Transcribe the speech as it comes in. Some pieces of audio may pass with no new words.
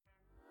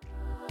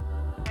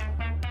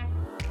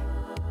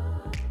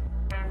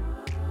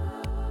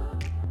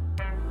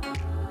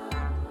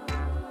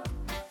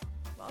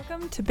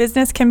Welcome to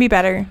Business Can Be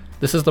Better.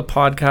 This is the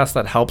podcast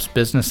that helps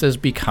businesses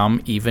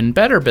become even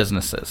better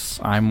businesses.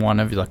 I'm one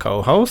of the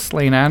co-hosts,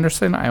 Lane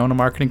Anderson. I own a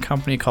marketing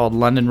company called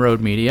London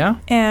Road Media.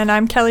 And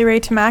I'm Kelly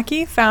Ray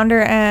Tamaki,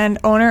 founder and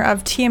owner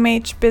of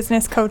TMH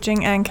Business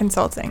Coaching and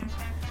Consulting.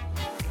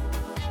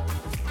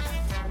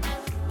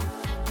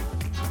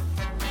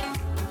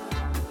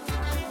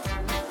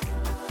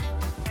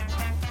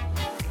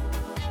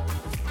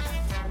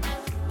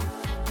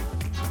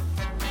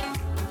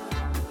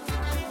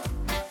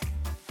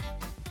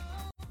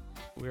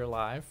 We're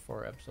live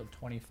for episode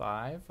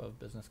 25 of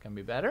Business Can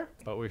Be Better,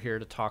 but we're here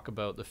to talk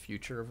about the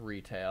future of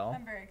retail.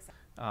 I'm very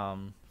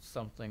excited.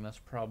 Something that's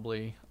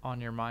probably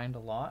on your mind a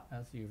lot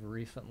as you've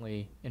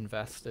recently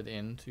invested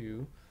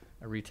into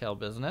a retail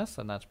business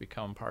and that's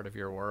become part of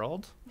your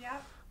world. Yeah.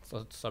 So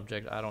it's a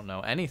subject I don't know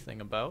anything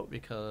about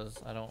because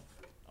I don't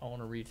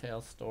own a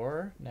retail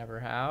store, never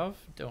have,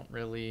 don't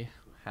really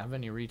have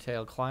any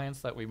retail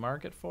clients that we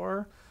market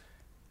for.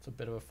 It's a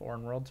bit of a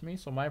foreign world to me,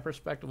 so my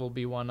perspective will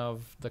be one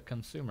of the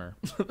consumer.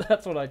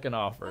 That's what I can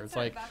offer. That's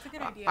a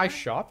good idea. I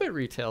shop at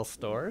retail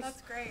stores.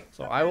 That's great.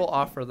 So okay. I will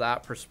offer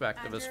that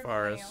perspective And as you're a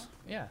far as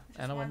millennial.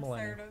 and I'm a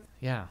millennial.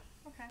 Yeah.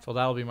 Okay. So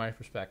that'll be my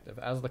perspective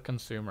as the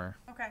consumer.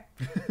 Okay.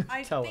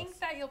 I Tell think us.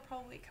 that you'll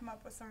probably come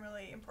up with some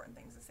really important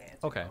things to say.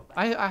 As Okay.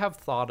 well, I have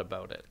thought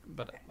about it,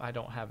 but Okay. I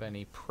don't have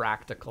any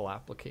practical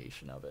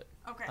application of it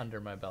okay.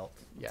 under my belt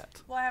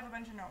yet. Well, I have a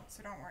bunch of notes,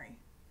 so don't worry.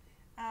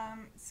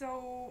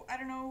 So I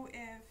don't know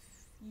if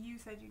you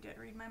said you did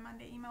read my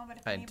Monday email, but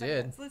if I anybody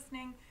did. that's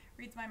listening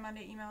reads my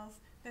Monday emails,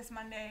 this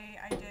Monday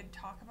I did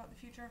talk about the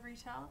future of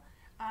retail.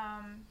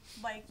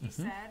 Like you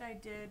said, I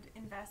did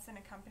invest in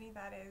a company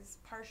that is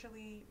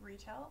partially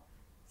retail.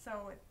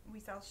 So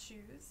we sell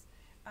shoes.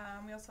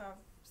 We also have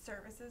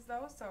services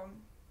though, so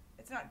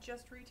it's not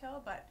just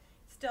retail, but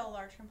still a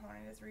large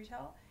component is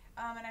retail.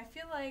 And I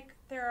feel like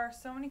there are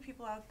so many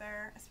people out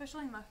there,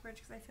 especially in Lethbridge,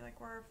 because I feel like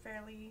we're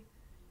fairly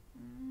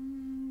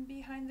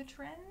behind the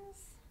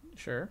trends.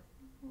 Sure.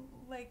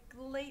 Like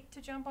late to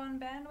jump on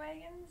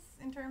bandwagons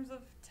in terms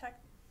of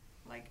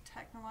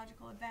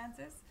technological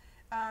advances.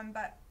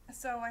 But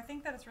so I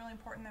think that it's really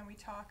important that we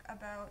talk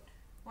about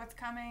what's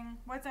coming,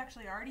 what's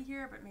actually already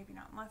here, but maybe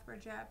not in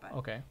Lethbridge yet. But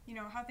Okay. you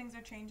know how things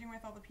are changing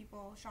with all the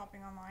people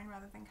shopping online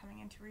rather than coming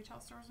into retail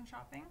stores and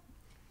shopping.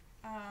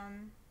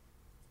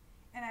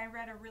 And I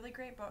read a really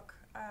great book,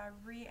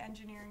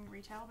 Re-Engineering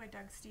Retail by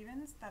Doug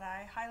Stevens, that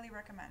I highly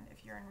recommend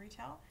if you're in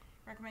retail.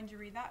 Recommend you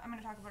read that. I'm going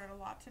to talk about it a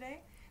lot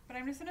today. But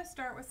I'm just going to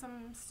start with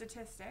some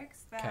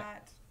statistics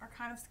that are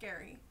kind of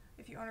scary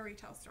if you own a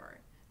retail store.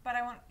 But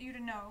I want you to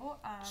know...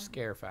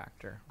 Scare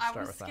factor. I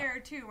was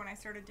scared too when I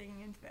started digging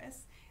into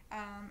this.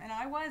 And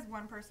I was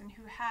one person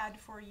who had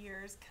for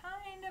years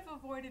kind of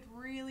avoided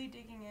really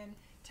digging in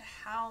to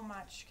how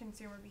much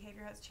consumer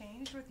behavior has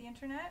changed with the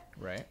internet.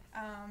 Right.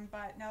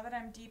 But now that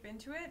I'm deep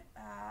into it,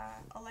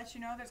 I'll let you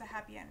know there's a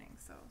happy ending.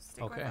 So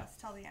stick with us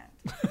till the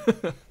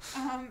end.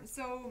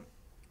 So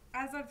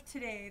as of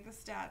today, the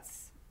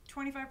stats...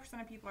 25%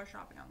 of people are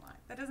shopping online.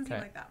 That doesn't seem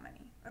like that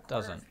many. A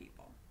quarter of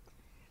people.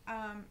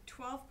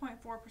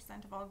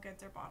 12.4% of all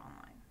goods are bought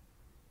online.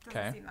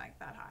 Doesn't seem like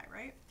that high,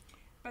 right?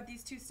 But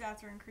these two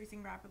stats are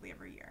increasing rapidly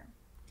every year.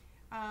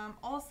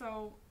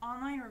 Also,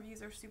 online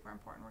reviews are super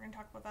important. We're going to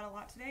talk about that a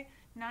lot today.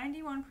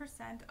 91%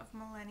 of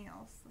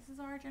millennials, this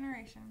is our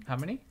generation. How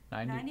many?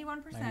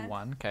 91%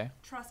 91, okay.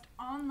 trust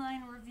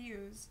online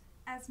reviews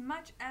as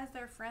much as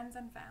their friends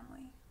and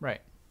family.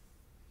 Right.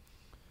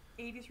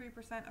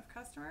 83% of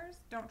customers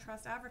don't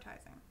trust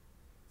advertising.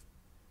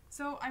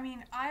 So, I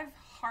mean, I've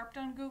harped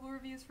on Google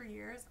reviews for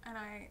years, and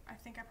I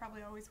think I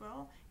probably always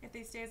will if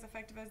they stay as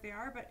effective as they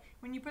are. But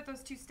when you put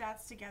those two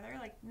stats together,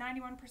 like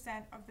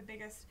 91% of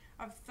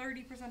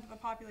 30% of the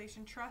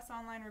population trust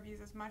online reviews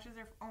as much as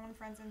their own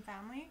friends and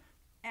family,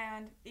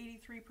 and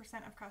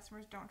 83% of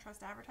customers don't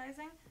trust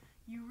advertising,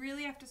 you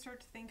really have to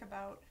start to think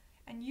about,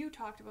 and you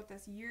talked about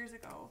this years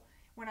ago,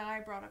 when I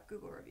brought up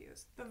Google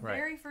reviews. The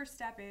very first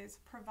step is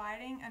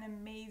providing an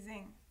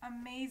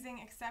amazing,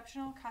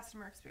 exceptional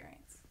customer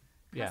experience.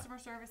 Customer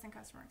service and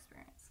customer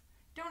experience.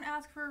 Don't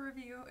ask for a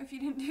review if you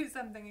didn't do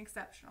something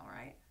exceptional,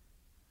 right?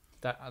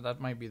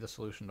 That might be the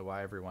solution to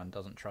why everyone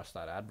doesn't trust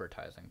that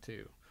advertising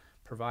too.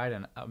 Provide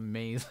an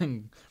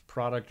amazing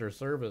product or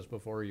service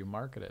before you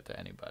market it to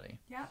anybody.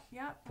 Yeah,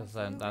 because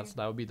then that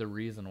would be the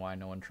reason why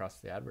no one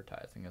trusts the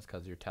advertising, is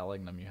because you're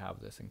telling them you have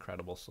this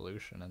incredible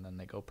solution and then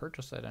they go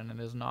purchase it and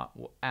it is not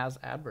as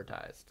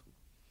advertised.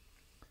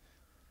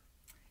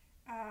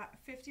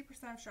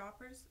 50% of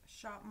shoppers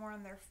shop more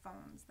on their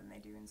phones than they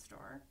do in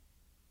store.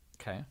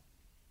 Okay.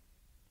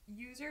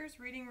 Users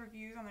reading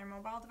reviews on their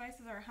mobile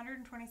devices are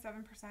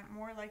 127%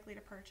 more likely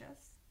to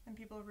purchase than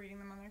people reading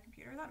them on their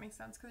computer. That makes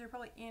sense because you're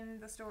probably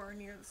in the store or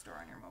near the store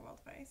on your mobile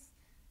device.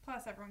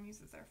 Plus, everyone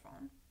uses their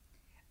phone.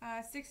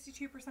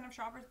 62% of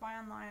shoppers buy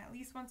online at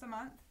least once a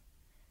month.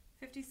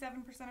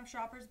 57% of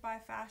shoppers buy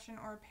fashion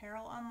or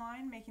apparel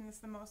online, making this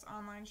the most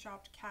online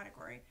shopped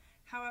category.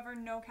 However,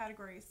 no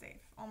category is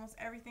safe. Almost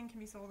everything can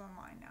be sold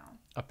online now.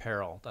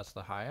 Apparel, that's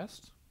the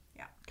highest?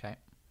 Yeah. Okay.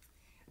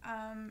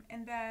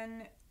 And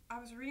then I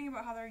was reading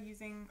about how they're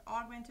using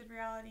augmented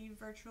reality,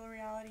 virtual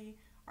reality,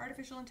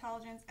 artificial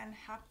intelligence, and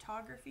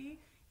haptography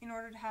in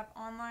order to have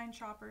online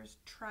shoppers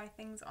try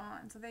things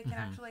on, so they can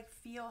actually like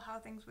feel how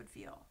things would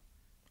feel.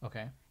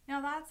 Okay.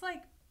 Now that's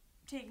like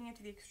taking it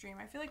to the extreme.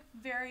 I feel like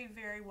very,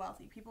 very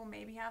wealthy people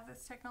maybe have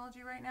this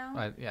technology right now.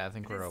 I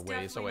think But we're a it's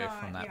ways definitely away not-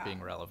 from that yeah.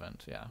 being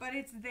relevant. Yeah. But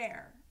it's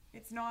there.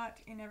 It's not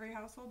in every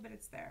household, but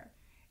it's there.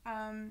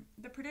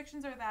 The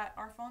predictions are that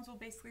our phones will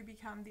basically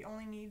become the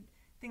only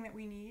thing that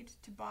we need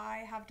to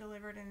buy, have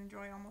delivered, and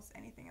enjoy almost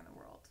anything in the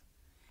world.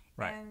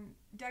 Right. And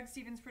Doug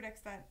Stevens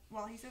predicts that,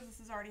 well, he says this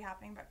is already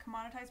happening, but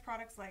commoditized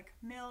products like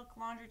milk,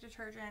 laundry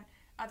detergent,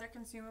 other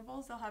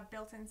consumables, they'll have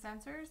built-in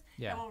sensors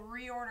Yeah. that will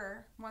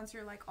reorder once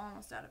you're like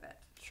almost out of it.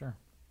 Sure.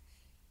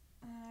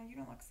 You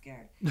don't look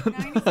scared.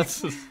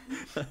 That's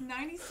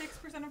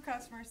 96% of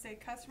customers say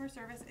customer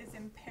service is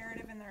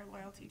imperative in their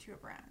loyalty to a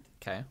brand.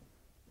 Okay.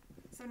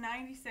 So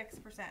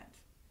 96%.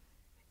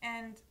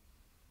 And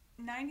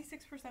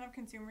 96% of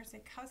consumers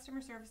say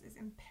customer service is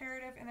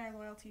imperative in their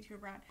loyalty to a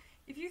brand.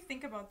 If you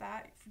think about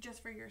that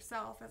just for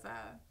yourself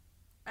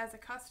as a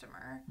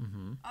customer,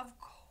 of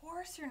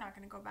course you're not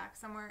going to go back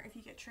somewhere if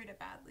you get treated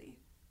badly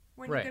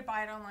when Right. you could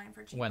buy it online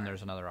for cheaper. When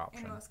there's another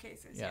option. in most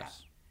cases,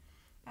 Yes. yeah.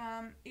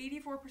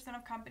 84%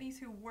 of companies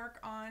who work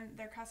on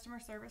their customer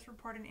service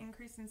report an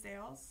increase in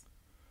sales.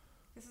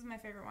 This is my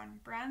favorite one.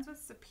 Brands with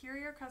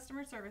superior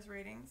customer service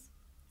ratings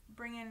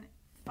bring in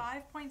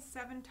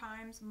 5.7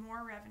 times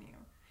more revenue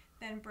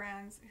than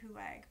brands who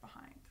lag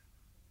behind.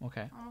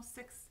 Okay. Almost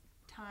 6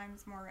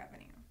 times more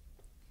revenue.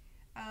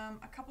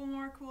 A couple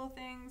more cool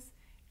things.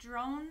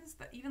 Drones,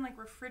 even like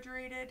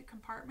refrigerated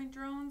compartment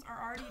drones, are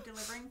already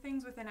delivering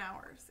things within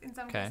hours. In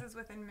some Okay. cases,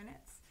 within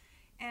minutes.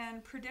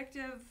 And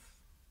predictive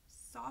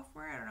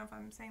software, I don't know if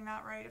I'm saying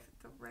that right, if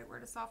the right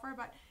word is software,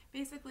 but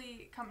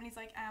basically companies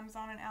like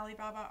Amazon and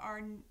Alibaba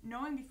are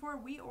knowing before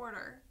we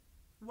order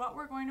what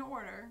we're going to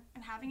order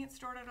and having it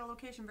stored at a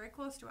location very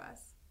close to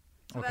us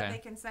so that Okay. they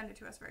can send it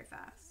to us very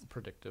fast.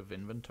 Predictive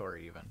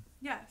inventory even.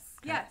 Yes,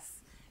 Okay.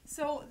 yes.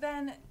 So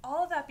then,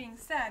 all of that being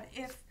said,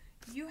 if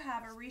you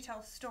have a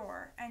retail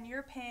store and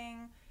you're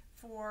paying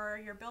for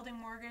your building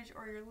mortgage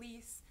or your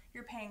lease,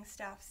 you're paying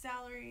staff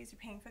salaries, you're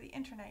paying for the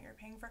internet, you're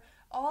paying for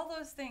all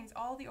those things,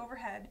 all the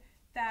overhead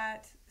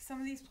that some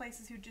of these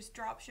places who just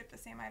drop ship the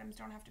same items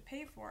don't have to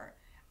pay for,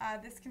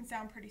 this can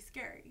sound pretty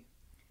scary.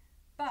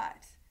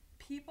 But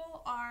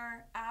people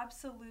are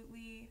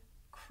absolutely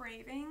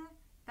craving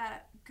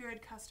that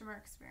good customer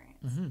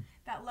experience,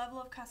 that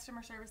level of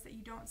customer service that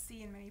you don't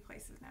see in many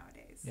places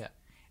nowadays. Yeah.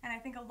 And I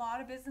think a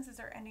lot of businesses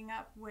are ending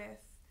up with,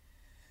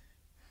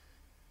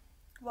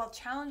 well,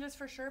 challenges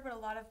for sure, but a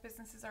lot of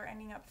businesses are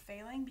ending up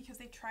failing because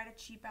they try to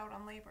cheap out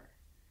on labor.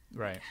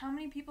 Right. Like, how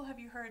many people have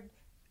you heard,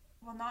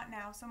 well, not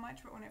now so much,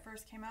 but when it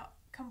first came out,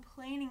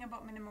 complaining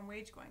about minimum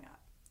wage going up?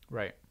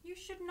 Right. You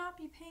should not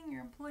be paying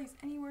your employees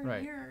anywhere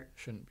Right. near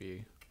Shouldn't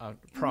be a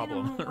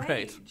problem. minimum Right.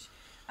 wage.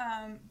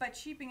 But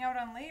cheaping out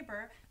on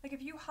labor, like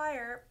if you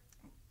hire,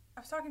 I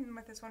was talking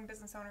with this one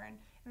business owner and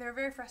they were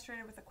very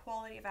frustrated with the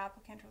quality of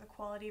applicant or the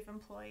quality of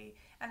employee.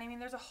 And I mean,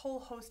 there's a whole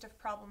host of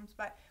problems,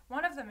 but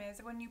one of them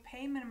is when you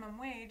pay minimum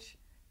wage,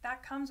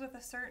 that comes with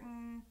a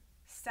certain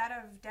set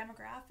of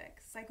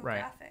demographics,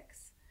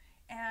 psychographics.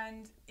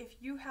 And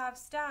if you have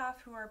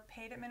staff who are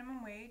paid at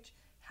minimum wage,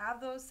 have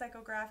those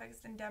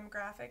psychographics and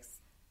demographics,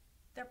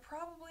 they're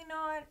probably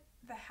not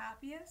the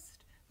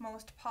happiest,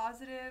 most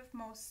positive,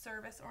 most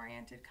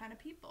service-oriented kind of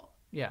people.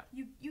 Yeah.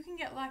 You can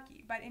get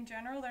lucky, but in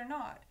general, they're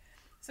not.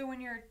 So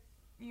when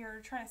you're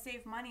trying to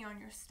save money on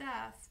your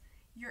staff,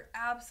 you're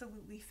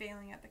absolutely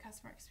failing at the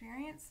customer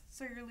experience,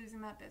 so you're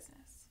losing that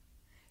business.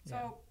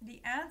 So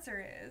the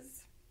answer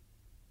is,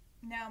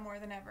 now more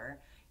than ever,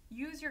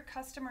 use your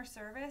customer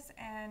service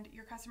and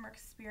your customer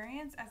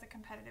experience as a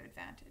competitive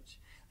advantage.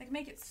 Like,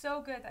 make it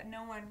so good that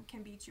no one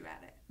can beat you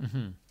at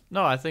it.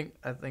 No, I think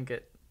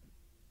it,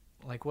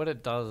 like, what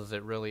it does is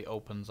it really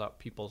opens up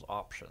people's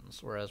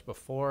options. Whereas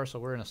before, so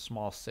we're in a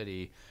small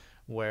city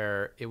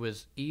where it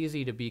was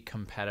easy to be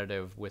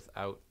competitive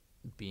without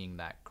being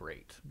that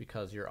great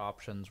because your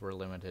options were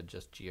limited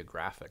just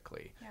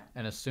geographically. Yeah.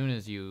 And as soon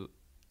as you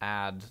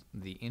add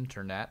the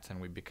internet and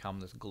we become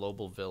this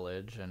global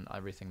village and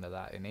everything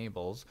that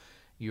enables,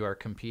 you are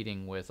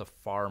competing with a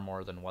far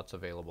more than what's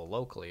available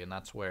locally. And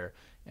that's where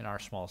in our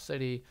small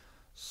city,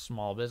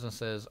 small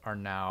businesses are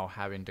now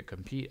having to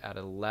compete at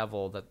a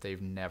level that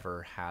they've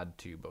never had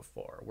to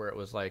before, where it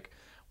was like,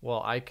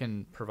 well, I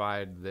can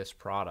provide this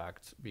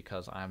product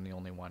because I'm the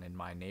only one in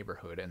my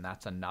neighborhood, and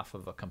that's enough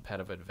of a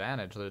competitive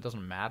advantage that it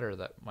doesn't matter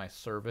that my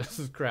service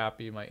is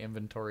crappy, my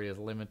inventory is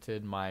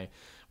limited, my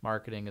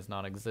marketing is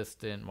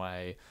non-existent,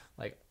 my,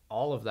 like,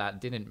 all of that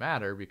didn't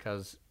matter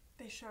because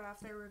They showed off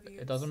their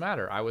reviews. it doesn't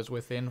matter. I was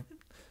within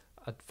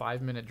a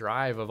 5-minute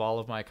drive of all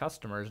of my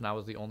customers, and I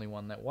was the only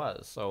one that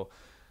was. So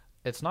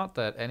it's not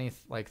that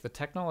the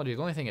technology,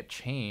 the only thing it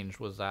changed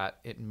was that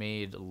it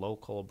made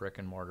local brick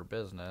and mortar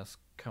business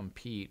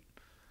compete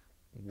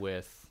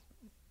with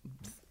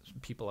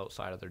people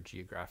outside of their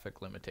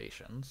geographic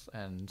limitations.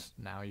 And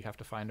now you have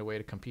to find a way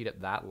to compete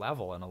at that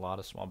level. And a lot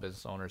of small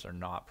business owners are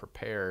not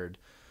prepared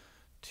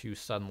to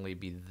suddenly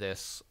be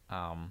this,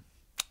 I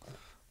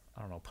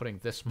don't know, putting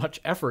this much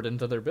effort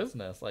into their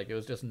business. Like, it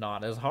was just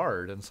not as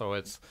hard. And so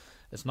it's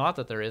not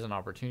that there is an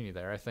opportunity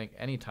there. I think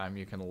anytime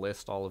you can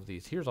list all of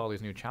these, here's all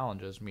these new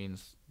challenges,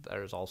 means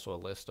there's also a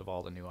list of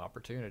all the new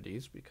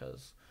opportunities,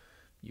 because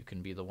you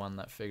can be the one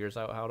that figures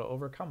out how to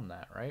overcome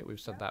that, right? We've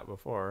said that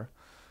before.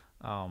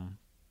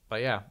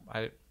 But yeah,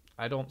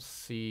 I don't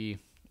see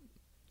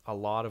a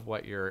lot of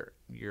what you're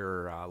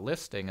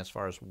listing as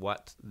far as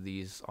what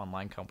these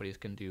online companies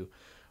can do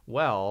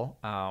well.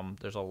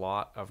 There's a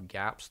lot of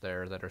gaps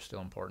there that are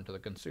still important to the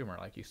consumer.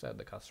 Like you said,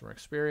 the customer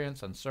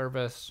experience and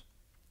service.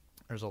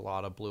 There's a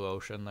lot of blue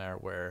ocean there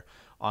where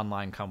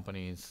online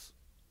companies,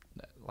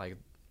 like,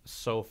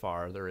 so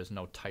far, there is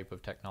no type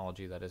of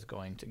technology that is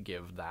going to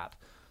give that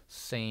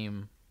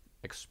same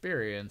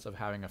experience of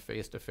having a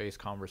face-to-face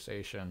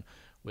conversation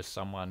with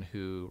someone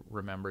who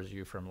remembers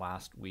you from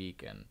last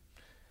week and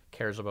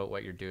cares about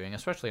what you're doing,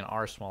 especially in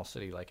our small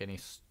city. Like,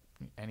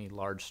 any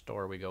large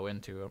store we go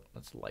into,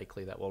 it's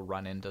likely that we'll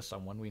run into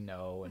someone we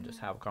know and just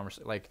have a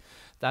conversation. Like,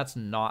 that's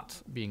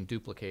not being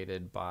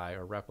duplicated by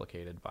or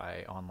replicated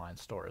by online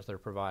stores. They're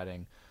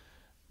providing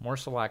more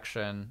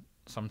selection,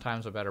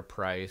 sometimes a better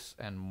price,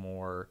 and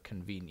more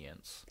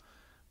convenience,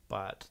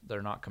 but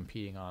they're not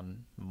competing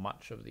on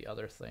much of the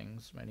other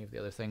things, many of the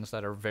other things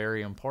that are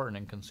very important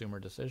in consumer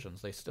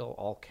decisions. They still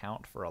all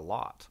count for a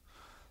lot.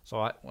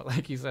 So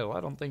like you said, well,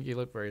 I don't think you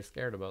look very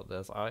scared about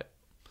this.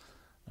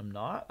 I'm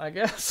not, I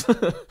guess.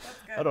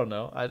 I don't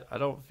know. I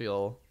don't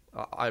feel,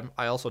 I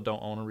also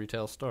don't own a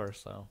retail store,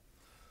 so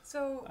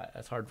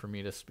it's hard for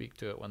me to speak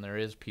to it when there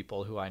is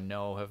people who I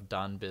know have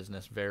done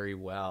business very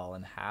well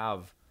and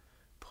have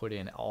put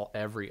in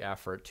every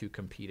effort to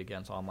compete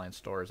against online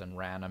stores and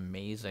ran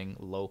amazing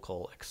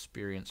local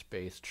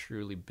experience-based,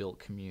 truly built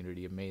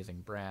community,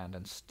 amazing brand,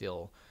 and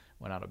still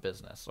went out of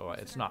business. So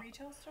it's not a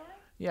retail store?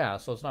 Yeah,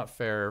 so it's not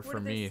fair for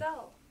me. What do they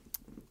sell?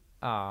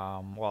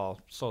 Well,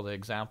 so the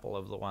example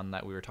of the one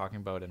that we were talking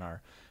about in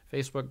our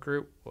Facebook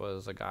group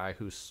was a guy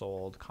who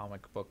sold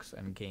comic books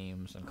and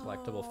games and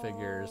collectible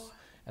figures,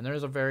 and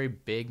there's a very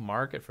big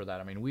market for that.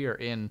 I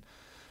mean,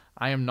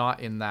 I am not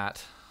in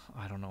that,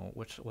 I don't know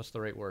what's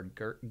the right word,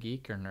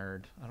 geek or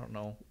nerd? I don't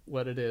know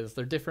what it is.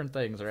 They're different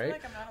things, right?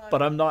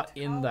 But I'm not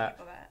in that.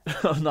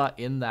 I'm not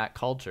in that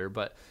culture.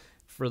 But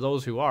for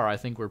those who are, I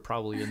think we're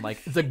probably in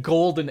like the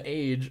golden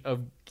age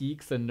of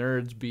geeks and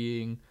nerds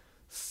being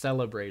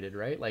celebrated,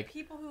 right? Like,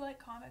 people who like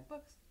comic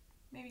books,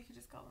 maybe you could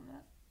just call them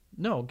that.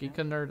 No, geek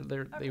and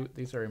nerd,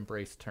 these are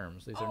embraced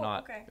terms. These are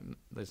not. Okay.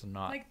 These are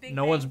not. Like Big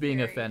no Bang one's being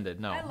Theory. offended.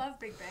 No. I love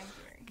Big Bang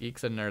Theory.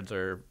 Geeks and nerds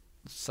are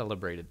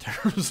celebrated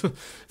terms.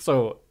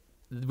 So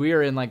we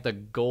are in like the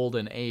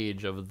golden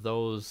age of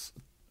those.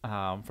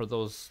 For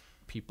those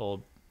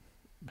people,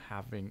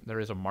 there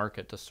is a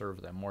market to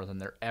serve them more than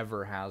there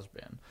ever has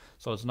been.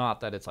 So it's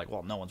not that it's like,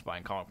 well, no one's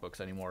buying comic books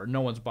anymore.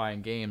 No one's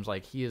buying games.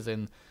 Like, he is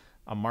in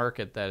a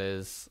market that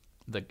is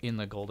in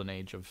the golden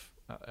age of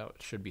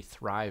should be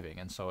thriving.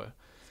 And so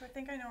I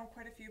think I know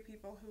quite a few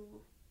people who,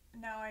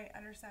 now I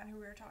understand who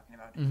we were talking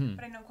about,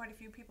 but I know quite a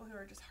few people who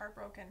are just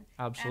heartbroken.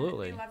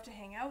 Absolutely. And they love to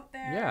hang out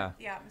there. Yeah.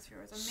 The atmosphere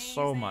was amazing.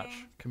 So much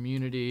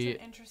community, it's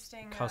an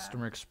interesting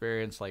customer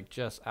experience, like,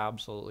 just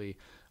absolutely,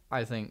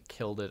 I think,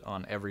 killed it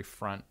on every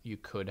front you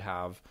could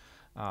have.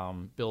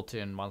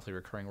 Built-in monthly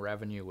recurring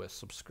revenue with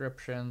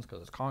subscriptions,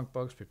 because it's comic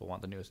books, people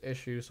want the newest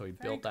issue, so he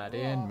built that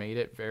in, made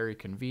it very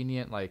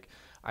convenient. Like,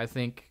 I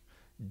think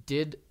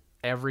did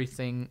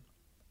everything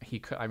he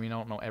could. I mean, I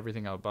don't know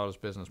everything about his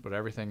business, but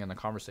everything in the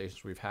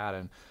conversations we've had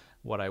and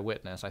what I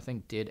witnessed, I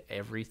think did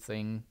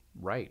everything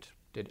right,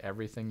 did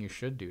everything you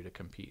should do to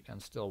compete,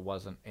 and still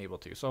wasn't able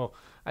to. So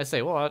I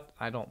say, well,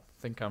 I don't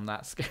think I'm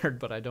that scared,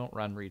 but I don't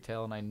run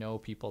retail, and I know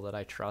people that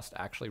I trust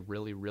actually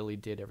really, really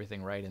did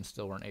everything right and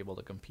still weren't able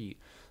to compete.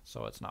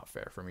 So it's not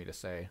fair for me to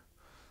say,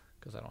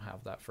 because I don't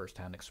have that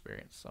firsthand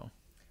experience.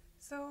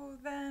 So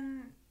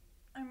then,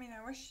 I mean,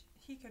 I wish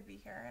he could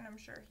be here, and I'm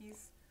sure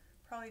he's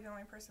probably the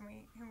only person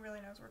who really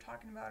knows we're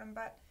talking about him.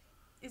 But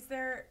is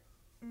there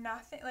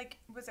nothing, like,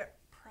 was it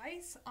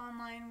price?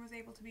 Online was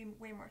able to be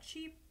way more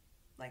cheap,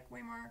 like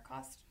way more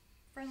cost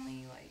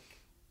friendly, like?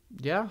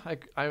 Yeah,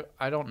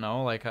 I don't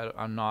know. Like,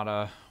 I'm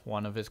not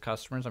one of his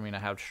customers. I mean, I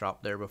have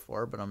shopped there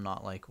before, but I'm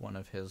not like one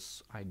of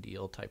his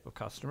ideal type of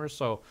customers.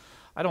 So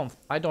I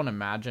don't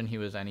imagine he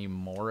was any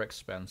more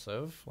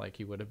expensive. Like,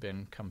 he would have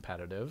been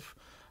competitive.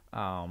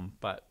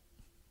 But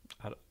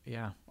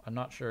I'm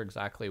not sure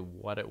exactly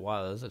what it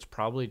was. It's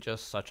probably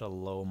just such a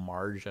low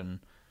margin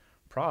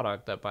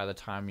product that by the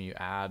time you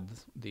add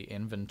the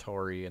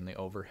inventory and the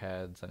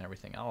overheads and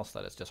everything else,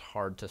 that it's just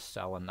hard to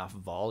sell enough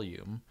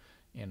volume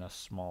in a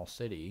small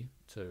city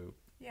to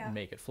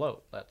make it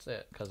float. That's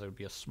it, because it would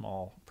be a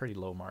small, pretty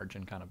low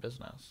margin kind of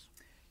business.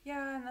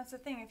 Yeah, and that's the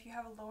thing. If you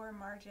have a lower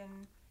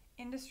margin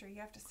industry,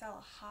 you have to sell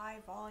a high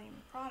volume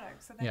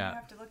product. So then you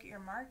have to look at your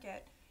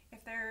market.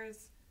 If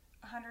there's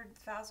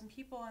 100,000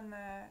 people in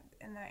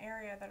the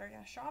area that are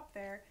going to shop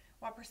there,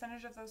 what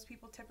percentage of those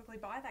people typically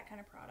buy that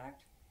kind of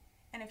product?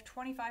 And if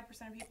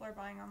 25% of people are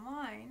buying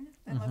online,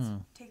 then let's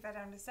take that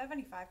down to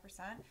 75%.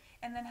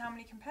 And then how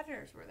many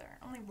competitors were there?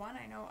 Only one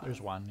I know of. There's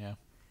one, yeah.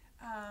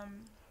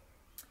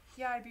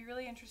 Yeah, I'd be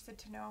really interested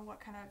to know what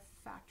kind of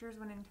factors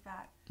went into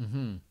that.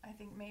 I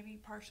think maybe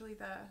partially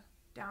the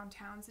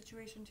downtown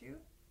situation too.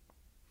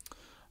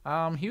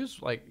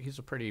 He's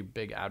a pretty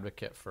big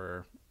advocate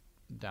for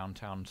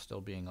downtown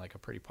still being like a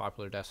pretty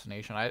popular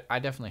destination. I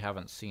definitely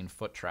haven't seen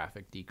foot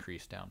traffic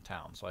decrease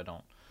downtown, so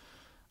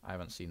I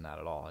haven't seen that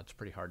at all. It's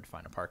pretty hard to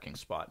find a parking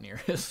spot near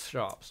his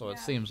shop, so it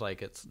seems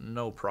like it's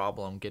no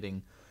problem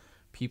getting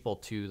people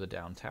to the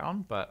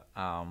downtown. But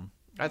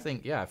I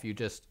think, yeah,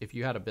 if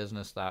you had a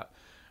business that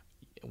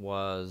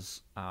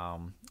was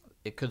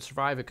it could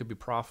survive, it could be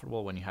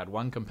profitable when you had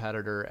one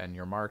competitor and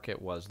your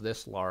market was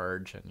this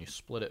large and you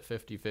split it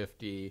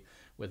 50-50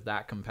 with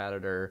that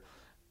competitor,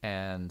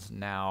 and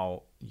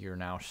now you're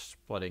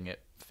splitting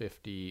it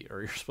 50, or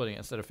you're splitting it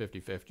instead of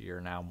 50-50,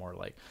 you're now more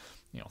like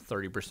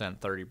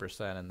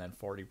 30% and then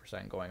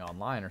 40% going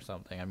online or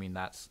something. I mean,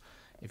 that's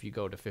if you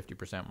go to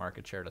 50%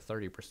 market share to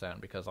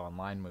 30% because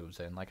online moves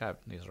in.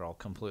 These are all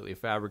completely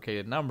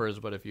fabricated numbers,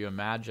 but if you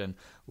imagine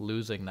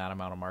losing that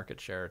amount of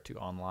market share to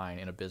online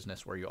in a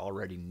business where you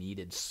already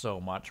needed so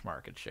much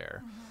market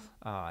share,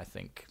 I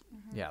think,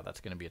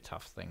 that's going to be a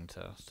tough thing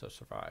to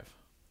survive.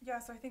 Yeah,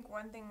 so I think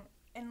one thing,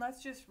 and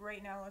let's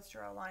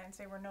draw a line and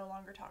say we're no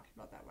longer talking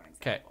about that one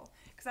example.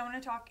 Because I want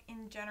to talk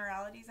in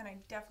generalities, and I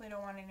definitely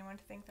don't want anyone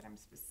to think that I'm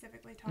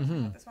specifically talking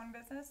about this one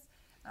business.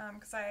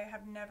 Because I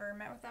have never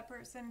met with that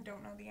person,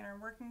 don't know the inner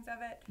workings of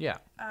it. Yeah.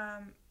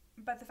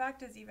 But the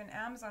fact is, even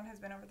Amazon has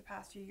been over the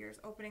past few years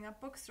opening up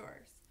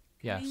bookstores,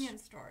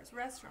 convenience stores,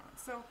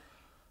 restaurants. So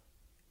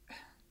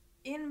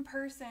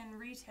in-person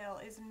retail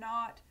is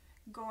not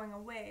going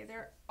away.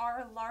 There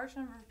are a large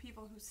number of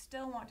people who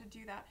still want to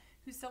do that,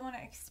 who still want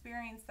to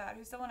experience that,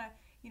 who still want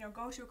to,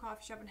 go to a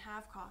coffee shop and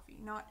have coffee,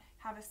 not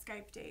have a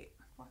Skype date.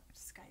 What?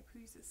 Skype? Who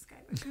uses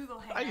Skype? A Google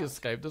Hangout. I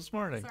used Skype this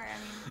morning.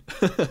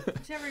 Sorry,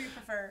 whichever you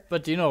prefer.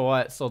 But do you know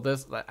what? So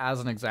this, as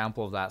an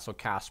example of that, so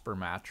Casper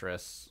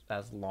Mattress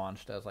as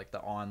launched as like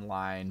the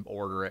online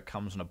order, it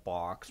comes in a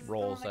box,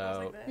 rolls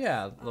out.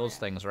 Those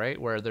things, right?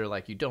 Where they're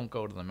like, you don't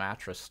go to the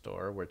mattress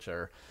store, which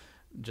are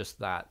just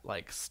that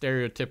like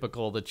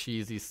stereotypical, the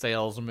cheesy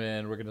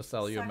salesman, we're going to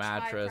sell you a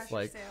mattress.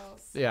 Like,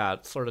 sales.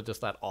 It's sort of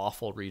just that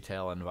awful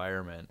retail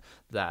environment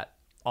that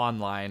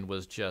online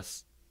was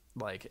just,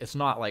 like, it's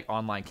not like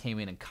online came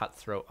in and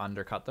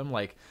undercut them.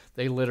 Like,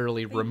 they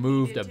literally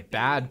removed a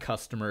bad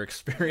customer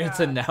experience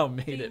and now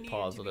made it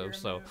positive.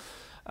 So,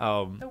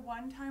 the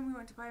one time we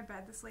went to buy a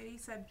bed, this lady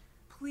said,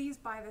 "Please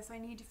buy this. I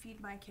need to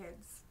feed my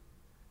kids."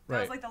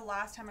 That was like the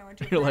last time I went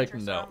to a furniture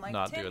store. I'm like,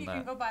 not Tim, doing you that.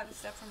 can go buy the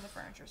stuff from the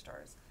furniture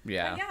stores.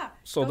 Yeah.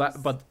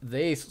 But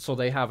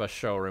they have a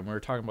showroom. We were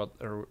talking about,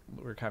 or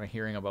we were kind of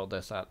hearing about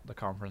this at the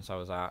conference I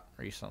was at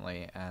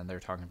recently, and they're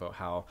talking about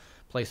how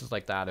places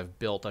like that have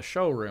built a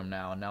showroom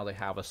now, and now they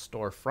have a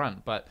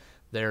storefront, but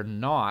they're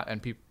not.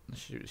 And people,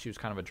 she was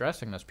kind of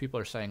addressing this. People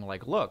are saying,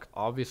 like, look,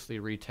 obviously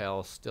retail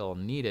is still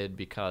needed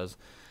because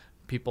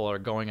people are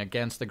going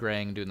against the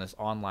grain, doing this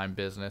online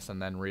business,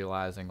 and then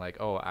realizing, like,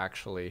 oh,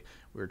 actually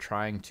we're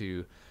trying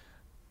to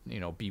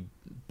be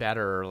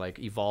better, like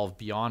evolve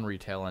beyond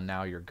retail, and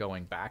now you're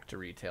going back to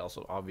retail,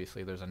 so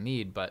obviously there's a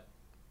need. But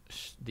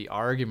the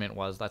argument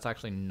was that's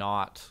actually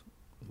not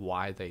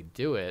why they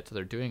do it.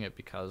 They're doing it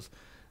because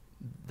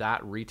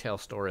that retail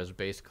store is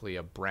basically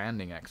a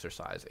branding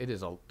exercise. It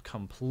is a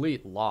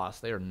complete loss.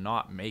 They are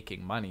not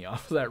making money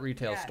off of that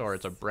retail store.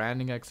 It's a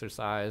branding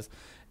exercise,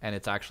 and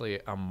it's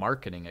actually a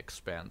marketing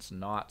expense,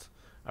 not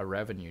a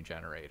revenue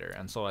generator.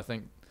 And so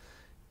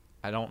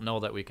I don't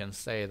know that we can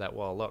say that,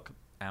 well, look,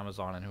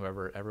 Amazon and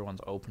everyone's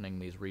opening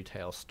these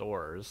retail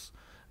stores.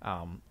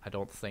 I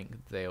don't think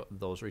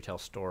those retail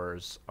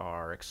stores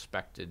are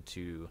expected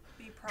to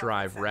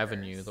drive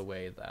revenue the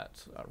way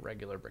that a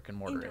regular brick and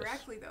mortar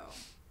indirectly, is. Though.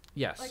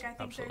 Yes, like, I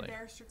think absolutely. They're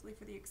there strictly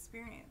for the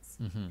experience,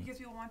 because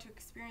people want to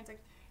experience.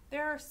 Like,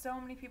 there are so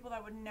many people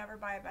that would never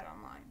buy a bed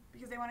online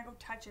because they want to go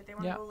touch it, they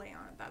want to go lay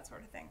on it, that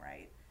sort of thing,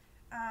 right?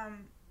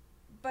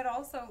 But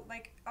also,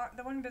 like,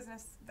 the one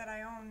business that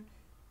I own,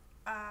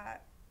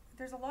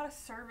 there's a lot of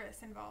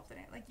service involved in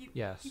it. Like,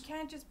 you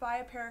can't just buy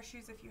a pair of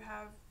shoes if you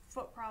have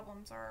foot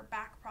problems or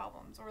back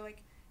problems or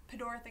like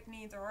podorthic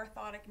needs or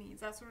orthotic needs,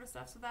 that sort of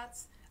stuff. So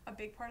that's a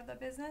big part of the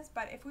business.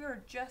 But if we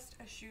were just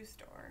a shoe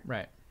store,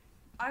 right,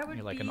 I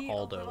would like be an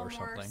Aldo a little or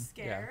more something.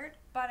 scared,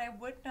 but I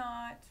would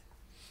not.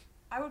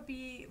 I would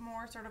be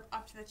more sort of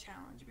up to the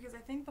challenge, because I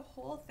think the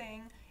whole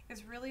thing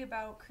is really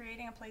about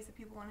creating a place that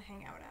people want to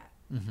hang out at.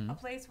 A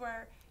place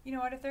where, you know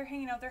what, if they're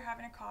hanging out, they're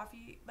having a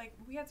coffee. Like,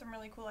 we had some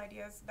really cool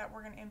ideas that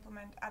we're going to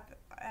implement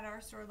at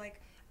our store,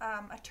 like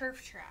a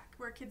turf track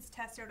where kids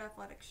test out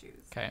athletic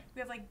shoes. Okay. We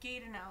have like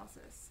gait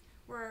analysis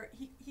where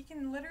he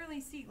can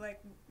literally see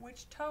like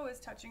which toe is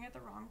touching at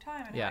the wrong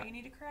time and how you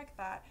need to correct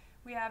that.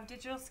 We have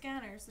digital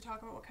scanners to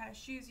talk about what kind of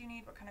shoes you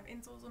need, what kind of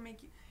insoles will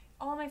make you.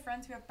 all my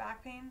friends who have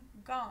back pain,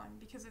 gone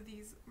because of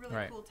these really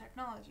Right. cool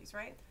technologies,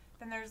 right?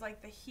 Then there's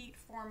like the heat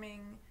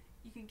forming.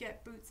 You can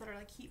get boots that are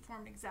like heat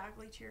formed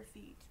exactly to your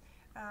feet.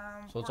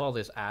 So it's Or- all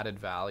this added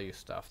value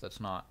stuff that's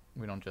not,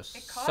 we don't just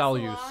It costs sell a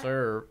you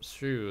lot.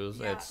 shoes.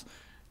 Yeah. It's,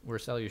 we're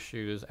sell you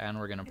shoes and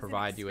we're going to It's an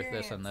provide you with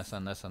this and experience. this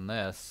and this and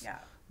this Yeah.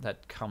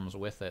 that comes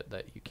with it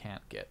that you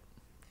can't get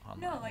online.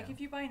 No, like yeah. if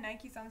you buy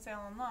Nikes on sale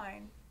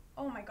online,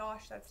 oh my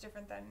gosh, that's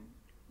different than,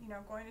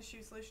 going to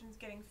Shoe Solutions,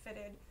 getting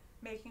fitted,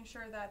 making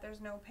sure that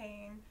there's no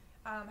pain,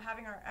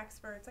 having our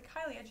experts, like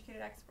highly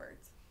educated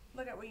experts,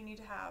 look at what you need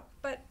to have.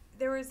 But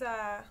there was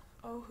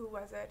who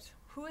was it?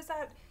 Who is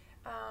that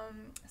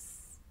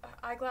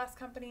eyeglass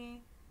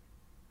company?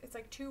 It's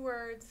like 2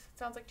 words,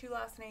 sounds like 2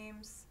 last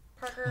names.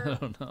 I Parker,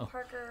 don't know.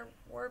 Parker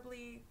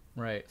Warbley,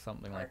 Right,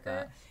 something like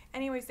Parker. that.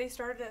 Anyways, they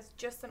started as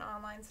just an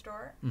online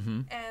store.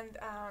 Mm-hmm. And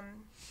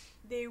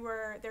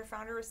their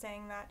founder was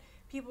saying that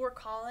people were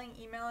calling,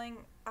 emailing,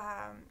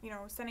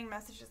 sending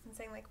messages and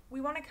saying like,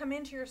 we want to come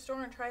into your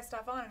store and try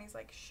stuff on. And he's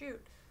like,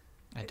 shoot,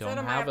 I it's don't out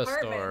of my have a store,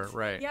 apartment.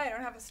 right? Yeah, I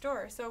don't have a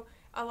store. So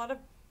a lot of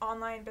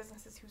online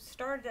businesses who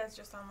started as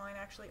just online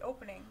actually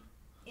opening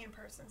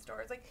in-person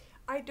stores. Like,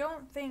 I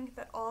don't think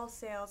that all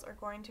sales are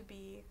going to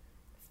be,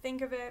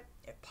 think of it,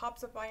 it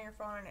pops up on your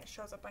phone and it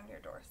shows up on your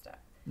doorstep.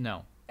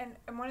 No. And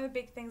one of the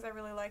big things I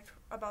really liked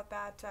about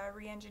that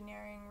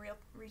re-engineering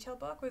retail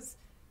book was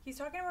he's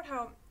talking about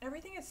how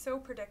everything is so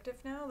predictive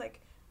now,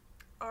 like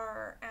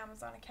our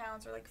Amazon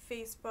accounts or like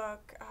Facebook,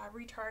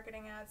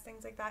 retargeting ads,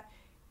 things like that.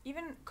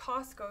 Even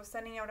Costco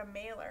sending out a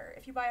mailer.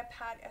 If you buy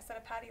a set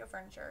of patio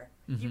furniture,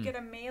 you Mhm. get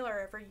a mailer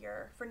every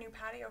year for new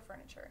patio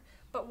furniture.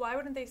 But why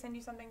wouldn't they send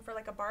you something for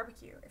like a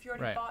barbecue if you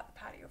already Right. bought the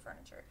patio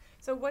furniture?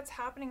 So what's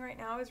happening right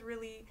now is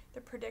really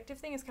the predictive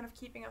thing is kind of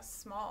keeping us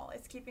small.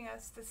 It's keeping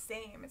us the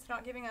same. It's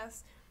not giving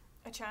us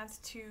a chance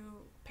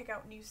to pick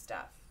out new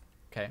stuff.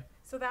 Okay.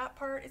 So that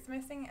part is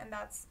missing, and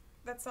that's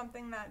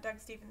something that Doug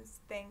Stevens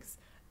thinks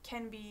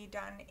can be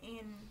done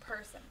in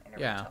person in a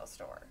Yeah. retail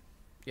store.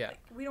 Yeah. Like,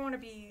 we don't want to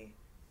be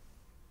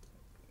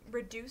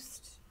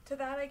reduced to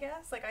that, I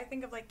guess. Like, I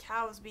think of like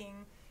cows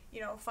being,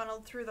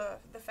 funneled through the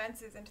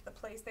fences into the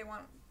place they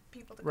want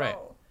people to Right.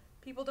 go.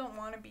 People don't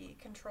want to be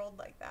controlled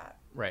like that.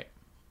 Right.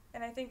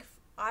 And I think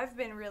I've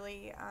been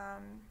really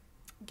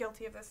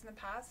guilty of this in the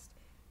past,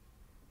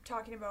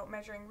 talking about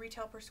measuring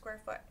retail per square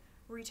foot,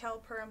 retail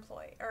per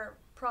employee, or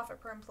profit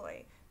per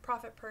employee,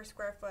 profit per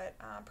square foot,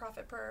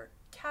 profit per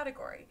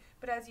category.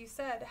 But as you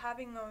said,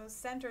 having those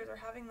centers or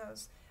having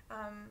those,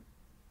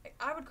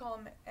 I would call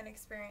them an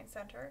experience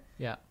center,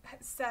 Yeah.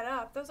 set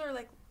up, those are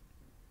like,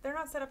 they're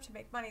not set up to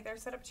make money. They're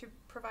set up to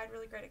provide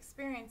really great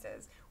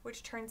experiences,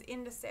 which turns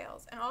into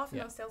sales. And often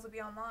Yeah. those sales will be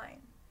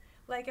online.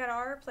 Like at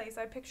our place,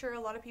 I picture a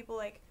lot of people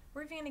like,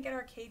 we're even going to get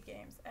arcade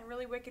games and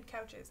really wicked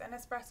couches and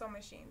espresso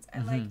machines.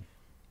 And like, Mhm.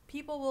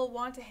 people will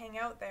want to hang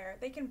out there.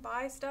 They can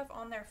buy stuff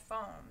on their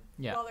phone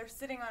Yeah. while they're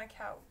sitting on a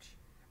couch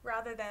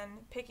rather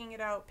than picking it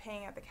out,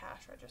 paying at the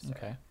cash register.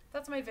 Okay.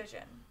 That's my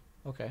vision.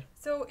 Okay.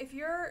 So if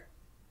you're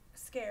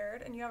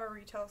scared and you have a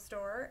retail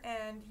store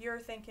and you're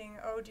thinking,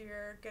 oh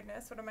dear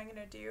goodness, what am I going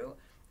to do?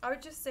 I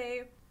would just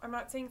say, I'm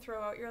not saying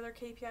throw out your other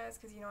KPIs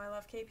because I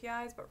love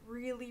KPIs, but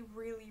really,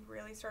 really,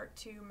 really start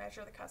to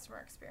measure the customer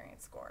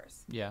experience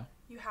scores. Yeah.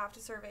 You have to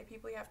survey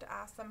people. You have to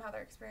ask them how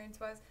their experience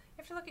was. You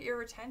have to look at your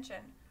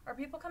retention. Are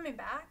people coming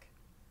back?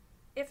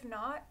 If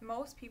not,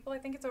 most people, I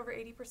think it's over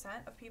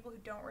 80% of people who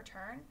don't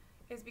return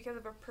is because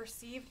of a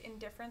perceived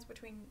indifference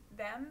between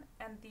them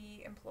and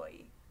the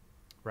employee.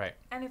 Right.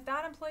 And if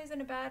that employee's in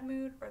a bad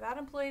mood, or that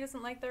employee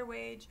doesn't like their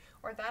wage,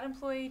 or that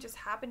employee just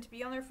happened to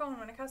be on their phone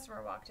when a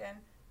customer walked in,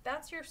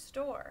 that's your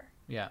store.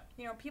 Yeah.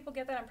 People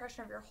get that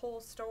impression of your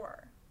whole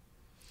store.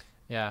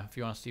 Yeah. If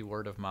you want to see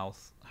word of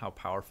mouth, how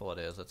powerful it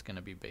is, it's going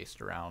to be based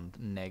around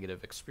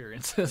negative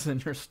experiences in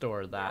your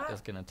store. That Yeah.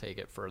 is going to take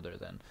it further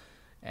than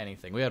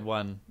anything. We had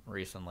one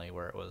recently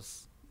where it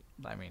was,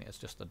 it's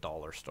just a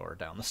dollar store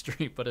down the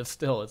street, but it's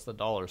the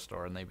dollar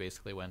store. And they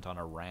basically went on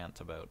a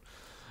rant about,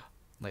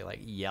 they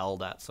like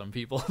yelled at some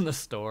people in the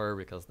store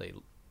because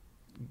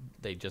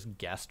they just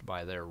guessed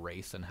by their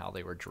race and how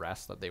they were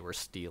dressed that they were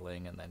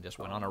stealing, and then just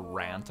went on a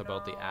rant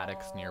about the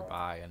addicts no.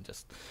 nearby and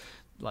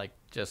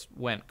just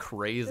went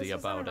crazy This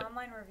was about on it. an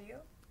online review?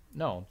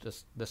 No,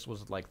 just this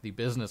was like the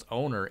business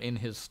owner in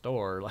his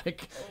store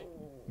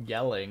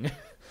yelling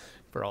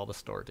for all the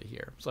store to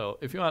hear. So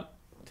if you want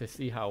to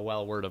see how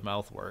well word of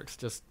mouth works,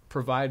 just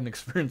provide an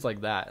experience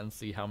like that and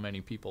see how many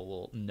people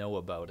will know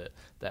about it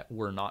that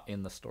were not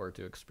in the store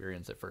to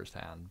experience it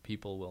firsthand.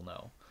 People will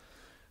know.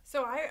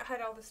 So I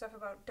had all this stuff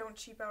about don't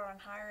cheap out on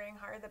hiring,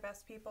 hire the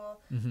best people,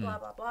 Mhm. blah,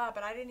 blah, blah.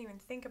 But I didn't even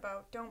think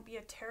about don't be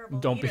a terrible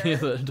Don't leader. be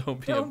a Don't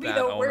be bad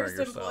the owner worst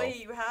yourself.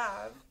 employee you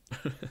have.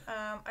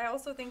 I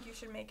also think you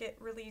should make it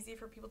really easy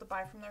for people to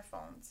buy from their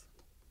phones.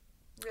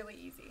 Really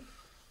easy.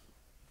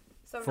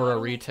 So For not a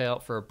only-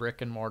 for a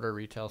brick and mortar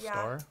retail Yeah.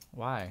 store?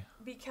 Why?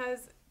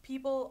 Because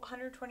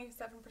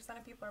 127%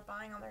 of people are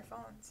buying on their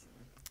phones.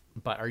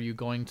 But are you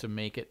going to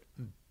make it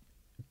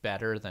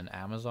better than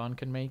Amazon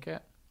can make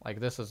it? Like,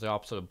 this is the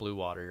opposite of Blue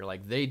Water. You're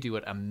like, they do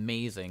it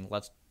amazing.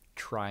 Let's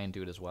try and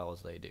do it as well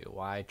as they do.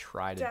 Why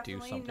try to do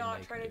something Definitely not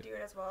they try can to do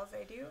it as well as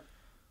they do,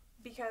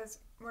 because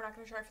we're not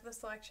going to try for the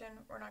selection.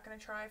 We're not going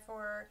to try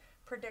for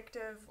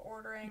predictive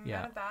ordering.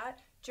 Yeah. None of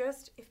that.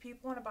 Just if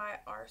people want to buy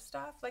our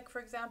stuff, like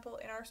for example,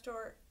 in our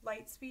store,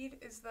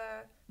 Lightspeed is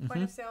the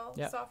point of sale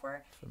Yeah.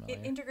 software. Familiar.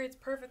 It integrates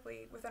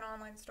perfectly with an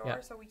online store, Yeah.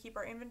 so we keep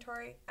our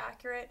inventory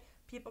accurate.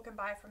 People can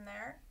buy from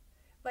there.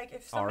 Like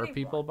if Are somebody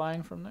people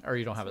buying from there? Or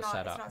you don't have it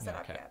set up? It's not set Yeah,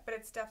 up okay. yet, but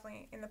it's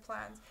definitely in the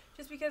plans.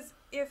 Just because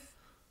if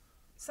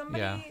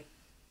somebody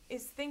Yeah.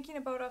 is thinking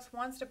about us,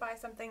 wants to buy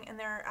something, and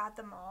they're at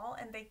the mall,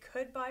 and they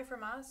could buy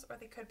from us or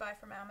they could buy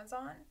from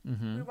Amazon,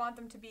 Mm-hmm. we want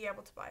them to be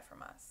able to buy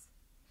from us.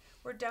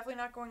 We're definitely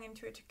not going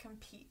into it to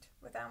compete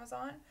with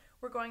Amazon.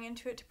 We're going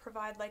into it to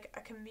provide like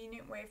a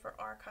convenient way for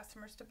our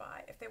customers to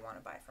buy if they want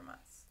to buy from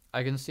us.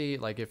 I can see,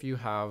 like, if you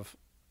have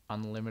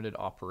unlimited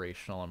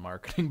operational and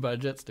marketing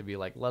budgets to be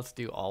like, let's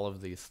do all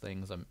of these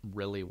things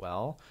really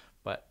well,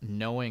 but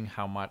knowing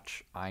how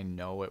much I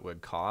know it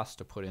would cost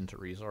to put into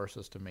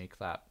resources to make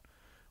that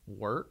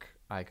work,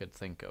 I could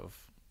think of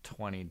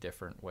 20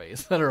 different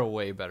ways that are a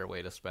way better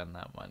way to spend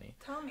that money.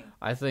 Tell me.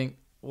 I think,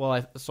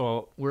 well,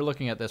 so we're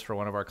looking at this for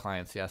one of our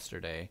clients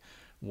yesterday,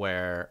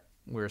 where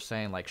we were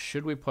saying, like,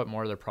 should we put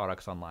more of their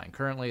products online?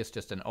 Currently, it's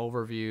just an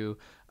overview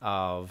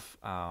of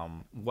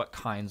what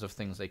kinds of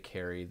things they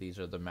carry. These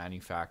are the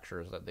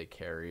manufacturers that they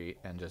carry,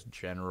 and just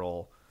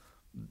general,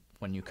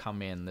 when you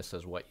come in, this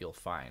is what you'll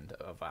find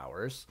of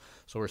ours.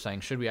 So we're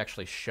saying, should we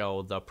actually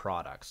show the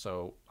product?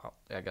 So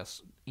I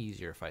guess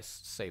easier if I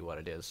say what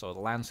it is. So the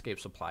Landscape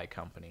Supply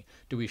Company,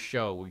 do we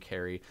show we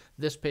carry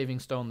this paving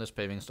stone, this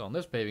paving stone,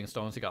 this paving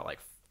stone? So you got like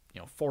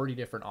 40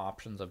 different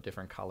options of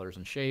different colors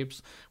and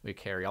shapes. We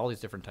carry all these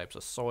different types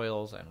of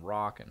soils and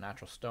rock and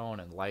natural stone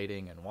and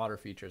lighting and water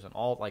features and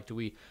all. Like, do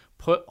we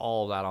put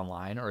all of that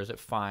online, or is it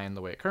fine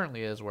the way it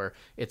currently is, where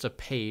it's a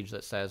page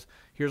that says,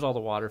 here's all the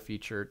water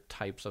feature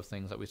types of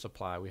things that we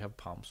supply. We have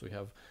pumps, we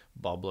have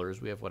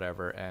bubblers, we have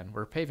whatever, and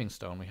we're paving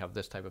stone. We have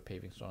this type of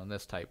paving stone and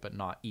this type, but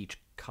not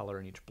each color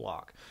in each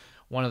block.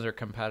 One of their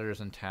competitors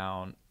in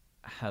town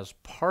has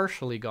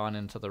partially gone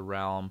into the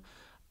realm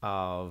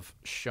of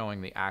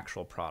showing the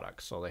actual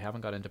products. So they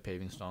haven't got into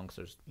paving stone because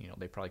there's,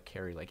 they probably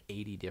carry like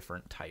 80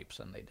 different types,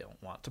 and they don't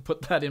want to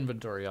put that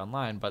inventory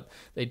online. But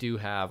they do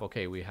have,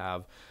 we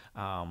have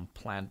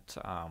plant,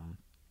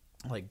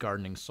 like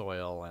gardening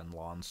soil and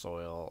lawn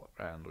soil,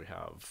 and we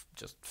have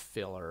just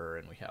filler,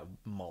 and we have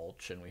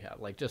mulch, and we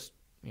have like just,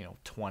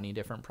 20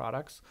 different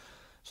products.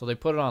 So they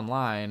put it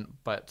online,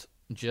 but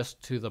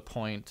just to the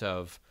point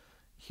of,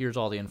 here's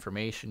all the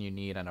information you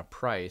need and a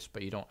price,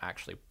 but you don't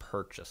actually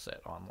purchase it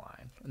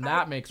online. And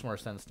that makes more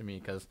sense to me,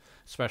 because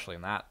especially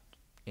in that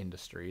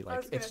industry,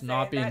 like, it's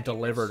not being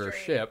delivered or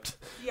shipped.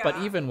 Yeah. But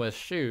even with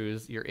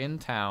shoes, you're in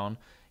town,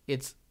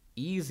 it's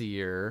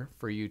easier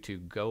for you to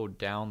go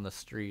down the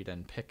street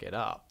and pick it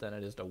up than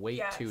it is to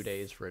wait 2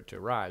 days for it to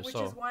arrive. Which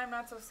is why I'm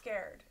not so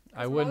scared.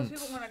 Most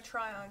people want to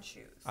try on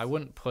shoes. I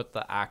wouldn't put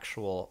the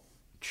actual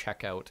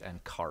checkout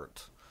and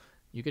cart.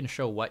 You can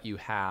show what you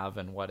have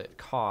and what it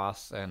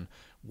costs and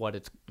what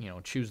it's,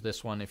 choose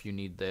this one if you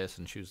need this,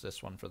 and choose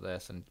this one for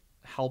this, and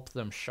help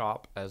them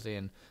shop, as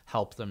in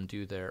help them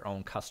do their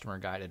own customer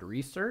guided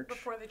research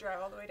before they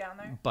drive all the way down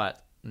there.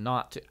 But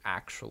not to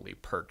actually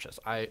purchase.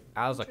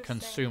 As a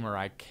consumer,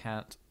 I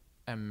can't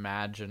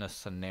imagine a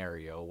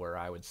scenario where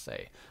I would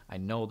say, I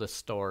know the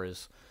store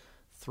is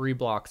 3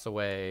 blocks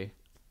away,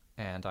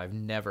 and I've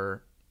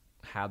never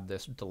had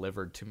this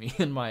delivered to me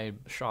in my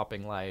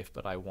shopping life,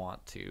 but I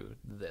want to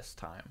this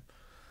time.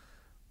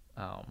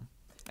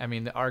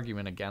 The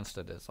argument against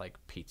it is like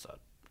pizza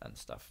and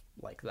stuff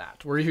like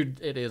that, where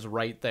it is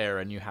right there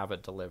and you have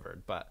it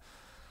delivered. But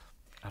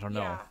I don't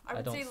know. I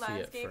would don't say see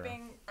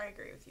landscaping. I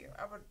agree with you.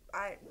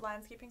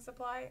 Landscaping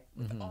supply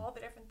with all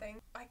the different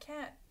things. I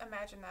can't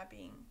imagine that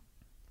being.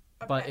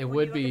 But it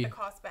would be the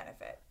cost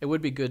benefit. It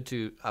would be good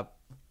to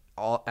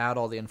add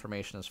all the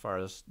information as far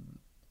as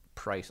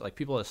price. Like,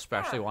 people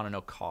especially want to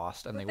know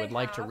cost, and they would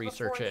like to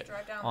research it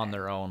on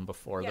their own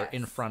before they're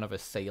in front of a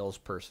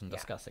salesperson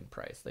discussing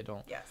price. They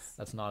don't. Yes.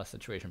 That's not a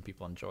situation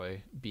people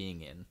enjoy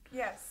being in.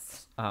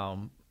 Yes.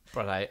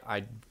 But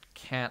I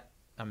can't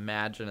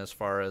imagine, as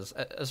far as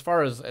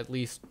at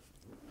least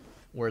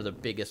where the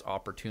biggest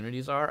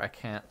opportunities are, I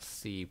can't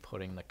see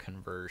putting the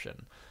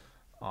conversion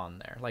on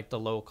there. Like the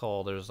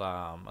local, there's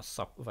a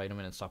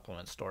vitamin and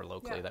supplement store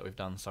locally that we've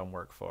done some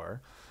work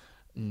for.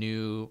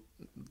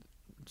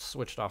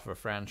 Switched off of a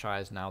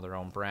franchise, now their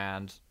own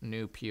brand,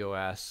 new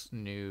POS,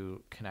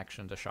 new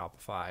connection to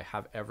Shopify,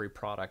 have every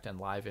product and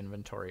live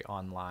inventory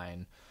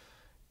online,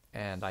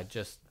 and I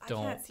just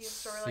don't can't see a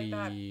store like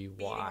that beating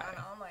why.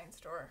 an online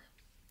store.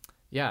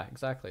 Yeah,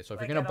 exactly. So if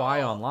Like, you're going to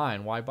buy all.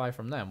 online, why buy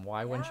from them?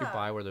 Why wouldn't you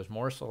buy where there's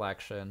more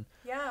selection?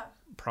 Yeah.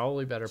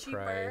 Probably better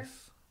Cheaper.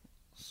 price.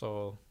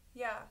 So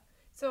Yeah.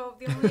 So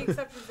the only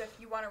exception is if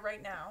you want it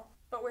right now.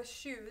 But with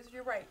shoes,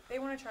 you're right. They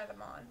want to try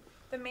them on.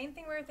 The main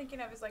thing we were thinking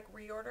of is like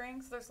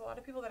reordering. So there's a lot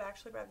of people that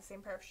actually buy the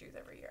same pair of shoes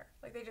every year.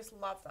 Like they just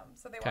love them.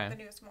 So they want the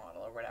newest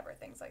model or whatever,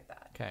 things like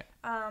that. Okay.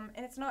 And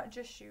it's not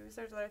just shoes.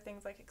 There's other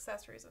things like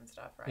accessories and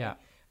stuff, right? Yeah.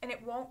 And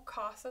it won't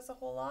cost us a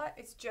whole lot.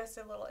 It's just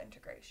a little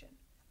integration.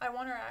 I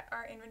want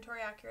our inventory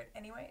accurate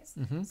anyways.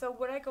 Mm-hmm. So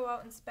would I go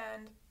out and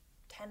spend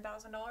 $10,000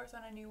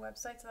 on a new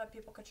website so that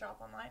people could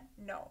shop online?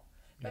 No.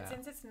 But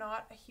since it's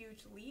not a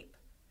huge leap,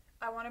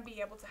 I want to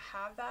be able to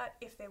have that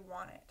if they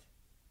want it.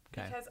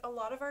 Okay. Because a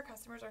lot of our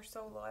customers are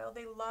so loyal.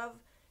 They love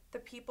the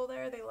people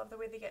there. They love the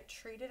way they get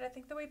treated. I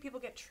think the way people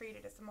get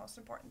treated is the most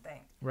important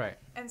thing. Right.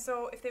 And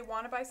so if they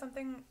want to buy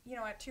something,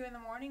 at 2 a.m.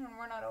 when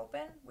we're not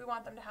open, we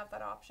want them to have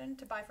that option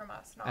to buy from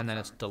us. And then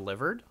it's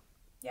delivered?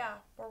 Yeah,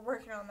 we're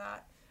working on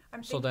that.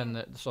 So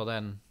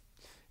then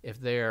if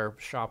they're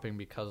shopping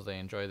because they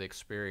enjoy the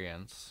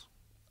experience,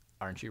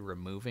 aren't you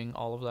removing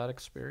all of that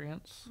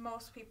experience?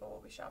 Most people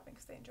will be shopping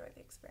because they enjoy the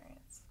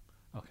experience.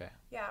 Okay.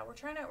 Yeah, we're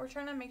trying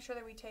to make sure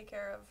that we take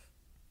care of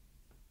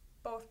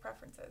both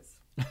preferences.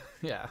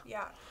 Yeah.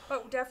 Yeah,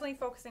 but definitely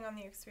focusing on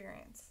the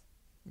experience.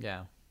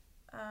 Yeah.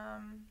 What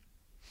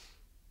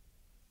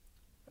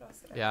else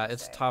did I Yeah,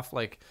 it's say? tough.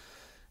 Like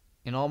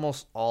in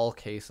almost all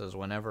cases,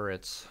 whenever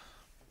it's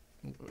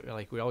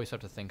like we always have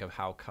to think of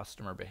how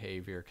consumer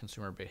behavior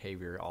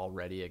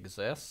already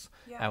exists,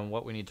 and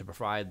what we need to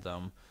provide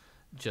them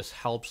just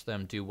helps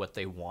them do what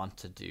they want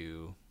to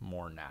do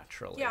more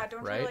naturally. Yeah,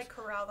 don't right? try to like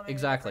corral them.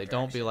 Exactly.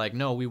 Don't be like,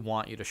 no, we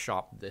want you to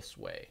shop this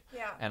way.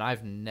 Yeah. And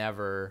I've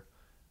never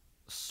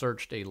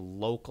searched a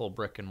local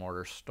brick and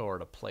mortar store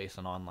to place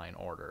an online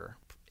order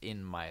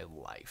in my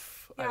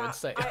life. Yeah, I would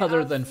say,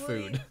 other than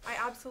food. I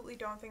absolutely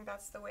don't think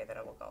that's the way that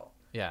it will go.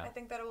 Yeah. I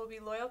think that it will be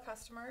loyal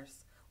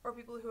customers or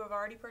people who have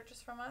already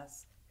purchased from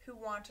us who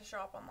want to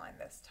shop online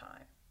this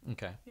time.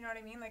 Okay. You know what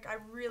I mean? Like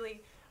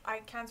I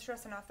can't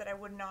stress enough that I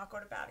would not go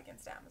to bat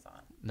against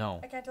Amazon. No.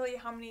 I can't tell you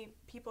how many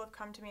people have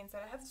come to me and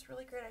said, I have this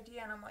really great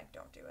idea, and I'm like,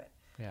 don't do it.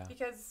 Yeah.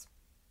 Because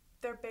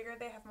they're bigger,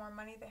 they have more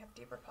money, they have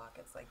deeper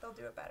pockets, like they'll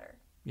do it better.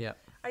 Yeah.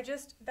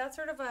 That's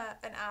sort of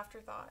an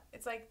afterthought.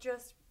 It's like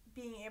just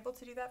being able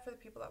to do that for the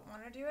people that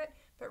want to do it,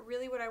 but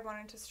really what I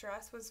wanted to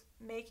stress was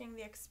making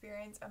the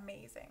experience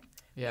amazing.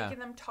 Yeah. Making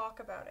them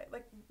talk about it.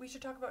 Like, we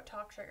should talk about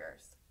talk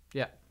triggers.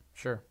 Yeah.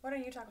 Sure. Why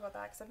don't you talk about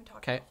that? Because I've been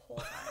talking the whole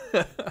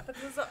time. But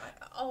this is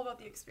all about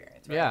the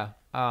experience, right?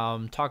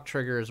 Yeah. Talk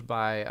Triggers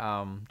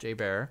by Jay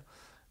Baer,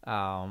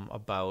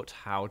 about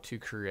how to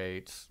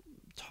create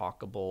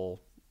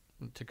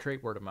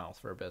word of mouth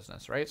for a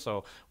business, right?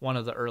 So one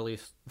of the early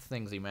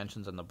things he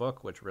mentions in the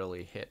book, which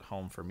really hit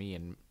home for me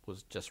and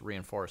was just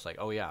reinforced, like,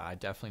 oh yeah, I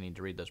definitely need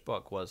to read this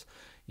book, was,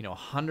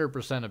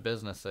 100% of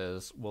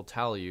businesses will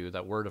tell you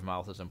that word of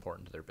mouth is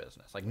important to their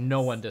business. Like,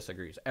 no one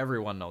disagrees.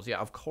 Everyone knows, yeah,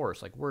 of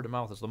course, like, word of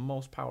mouth is the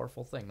most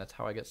powerful thing. That's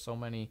how I get so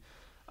many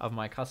of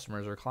my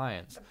customers or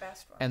clients. The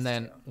best ones, and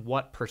then too.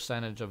 what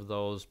percentage of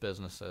those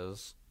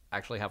businesses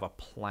actually have a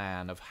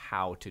plan of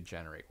how to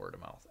generate word of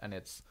mouth? And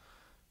it's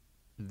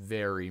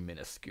very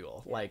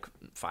minuscule, like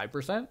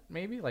 5%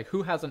 maybe. Like,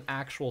 who has an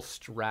actual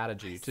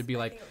strategy to be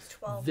like,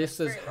 this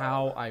is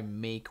how I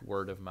make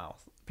word of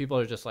mouth? People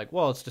are just like,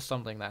 well, it's just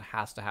something that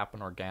has to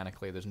happen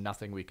organically. There's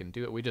nothing we can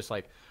do. We just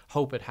like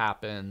hope it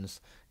happens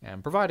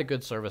and provide a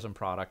good service and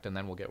product, and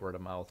then we'll get word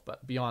of mouth.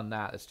 But beyond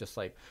that, it's just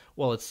like,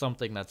 well, it's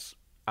something that's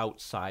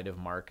outside of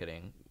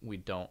marketing.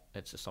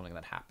 It's just something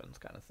that happens,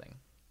 kind of thing.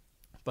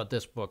 But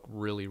this book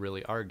really,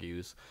 really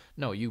argues,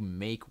 no, you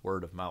make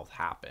word of mouth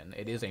happen.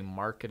 It is a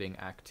marketing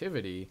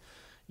activity.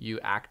 You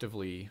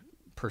actively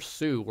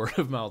pursue word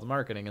of mouth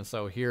marketing. And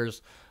so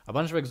here's a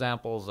bunch of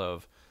examples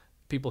of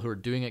people who are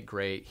doing it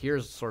great.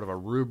 Here's sort of a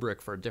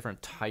rubric for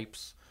different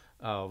types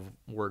of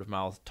word of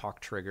mouth talk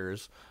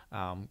triggers,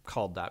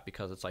 called that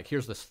because it's like,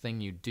 here's this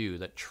thing you do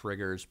that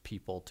triggers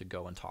people to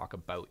go and talk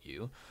about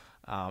you.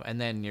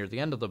 And then near the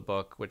end of the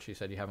book, which he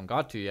said you haven't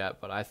got to yet,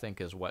 but I think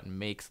is what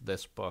makes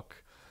this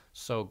book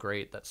so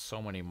great that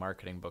so many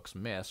marketing books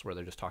miss, where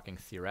they're just talking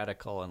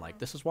theoretical and like,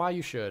 this is why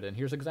you should, and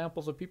here's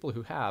examples of people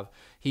who have.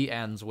 He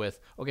ends with,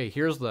 okay,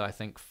 here's the, I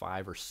think,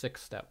 5 or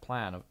 6 step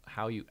plan of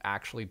how you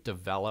actually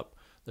develop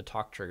the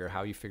talk trigger,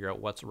 how you figure out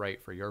what's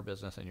right for your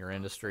business and your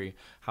industry,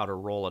 how to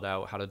roll it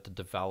out, how to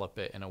develop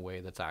it in a way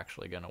that's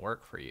actually going to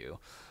work for you.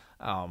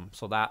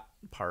 So that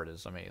part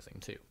is amazing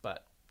too.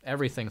 But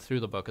everything through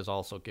the book is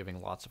also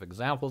giving lots of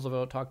examples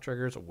about talk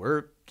triggers.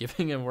 We're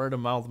giving him word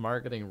of mouth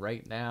marketing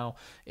right now.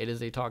 It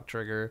is a talk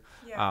trigger.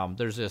 Yeah.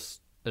 There's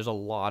a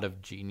lot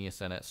of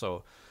genius in it.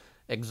 So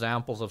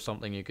examples of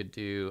something you could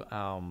do.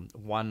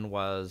 One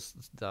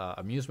was the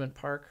amusement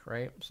park,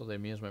 right? So the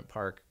amusement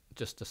park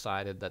just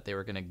decided that they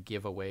were going to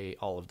give away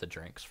all of the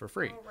drinks for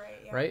free,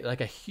 right? Like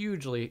a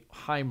hugely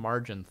high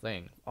margin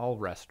thing. All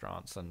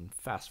restaurants and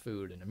fast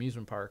food and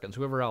amusement park and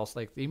whoever else,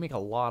 like they make a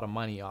lot of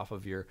money off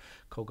of your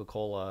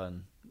Coca-Cola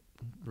and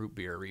root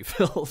beer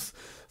refills.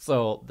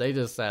 So they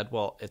just said,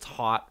 well, it's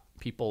hot.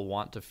 People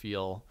want to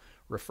feel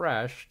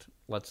refreshed.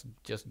 Let's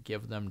just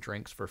give them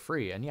drinks for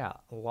free. And yeah,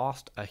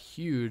 lost a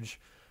huge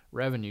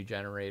revenue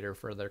generator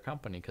for their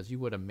company, because you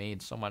would have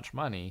made so much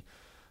money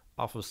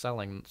off of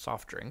selling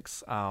soft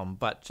drinks.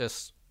 But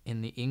just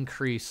in the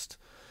increased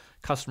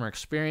customer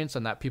experience,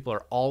 and that people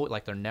are all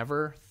like, they're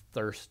never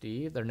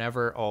thirsty. They're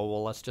never, oh,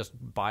 well, let's just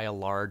buy a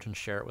large and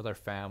share it with our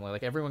family.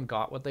 Like, everyone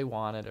got what they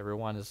wanted.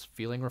 Everyone is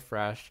feeling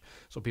refreshed.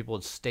 So people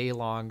would stay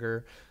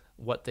longer.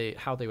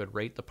 How they would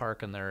rate the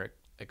park and their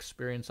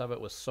experience of it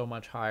was so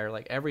much higher,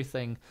 like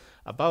everything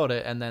about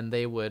it. And then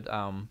they would,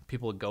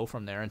 people would go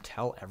from there and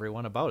tell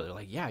everyone about it. They're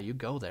like, yeah, you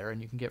go there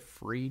and you can get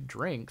free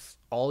drinks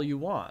all you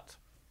want.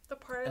 The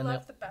part I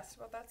loved the best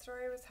about that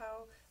story was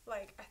how,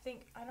 like,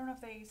 I don't know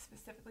if they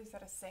specifically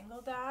said a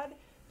single dad,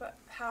 but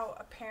how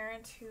a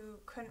parent who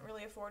couldn't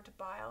really afford to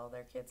buy all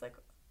their kids, like,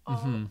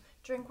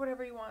 drink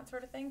whatever you want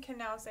sort of thing, can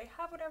now say,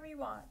 have whatever you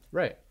want.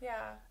 Right.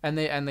 Yeah. And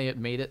they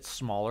made it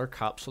smaller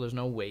cups, so there's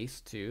no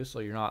waste too. So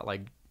you're not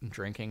like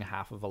drinking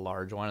half of a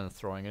large one and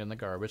throwing it in the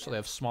garbage. Yeah. So they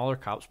have smaller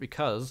cups,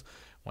 because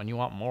when you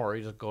want more,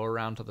 you just go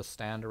around to the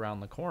stand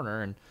around the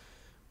corner and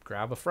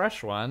grab a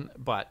fresh one.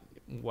 But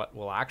what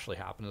will actually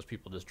happen is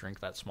people just drink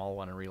that small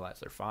one and realize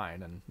they're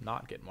fine and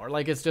not get more.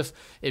 Like,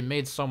 it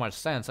made so much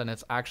sense. And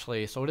it's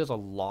actually, so it is a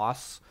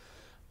loss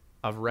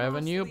of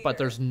revenue, but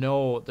there's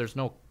no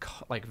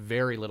like,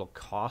 very little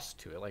cost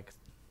to it. Like,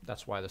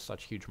 that's why there's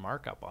such huge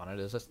markup on it,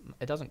 is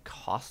it doesn't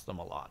cost them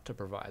a lot to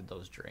provide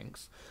those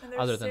drinks,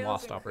 other than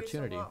lost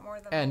opportunity.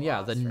 And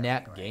yeah, the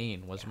net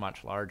gain was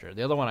much larger.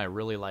 The other one I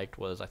really liked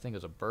was, I think it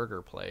was a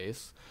burger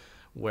place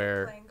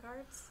where playing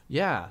cards.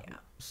 Yeah.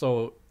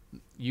 So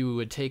you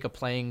would take a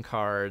playing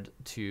card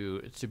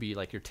to be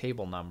like your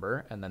table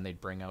number, and then they'd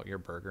bring out your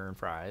burger and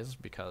fries,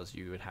 because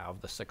you would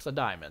have the 6 of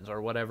diamonds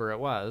or whatever it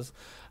was.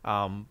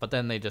 But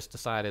then they just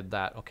decided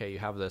that, okay, you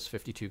have this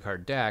 52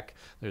 card deck.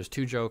 There's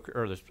 2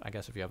 I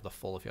guess if you have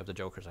the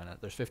jokers in it,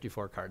 there's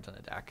 54 cards in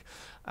a deck.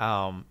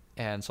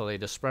 And so they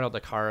just spread out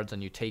the cards,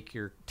 and you take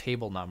your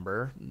table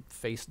number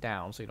face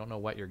down, so you don't know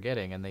what you're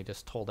getting. And they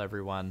just told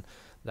everyone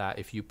that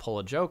if you pull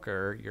a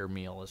joker, your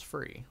meal is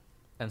free.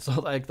 And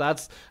so, like,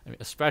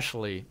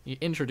 especially you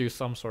introduce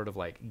some sort of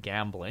like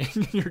gambling,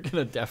 you're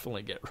going to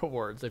definitely get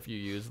rewards if you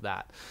use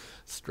that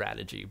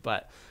strategy.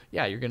 But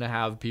yeah, you're going to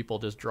have people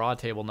just draw a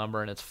table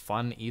number, and it's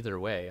fun either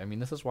way. I mean,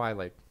 this is why,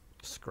 like,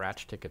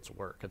 scratch tickets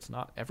work. It's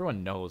not,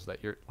 everyone knows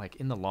that you're, like,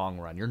 in the long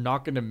run, you're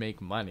not going to make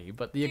money,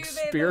 but the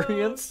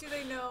experience. Do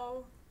they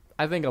know?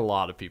 I think a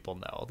lot of people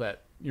know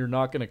that you're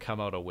not going to come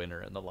out a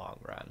winner in the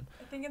long run.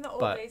 I think in the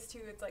old days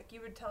too, it's like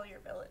you would tell your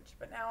village,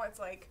 but now it's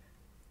like,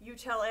 you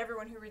tell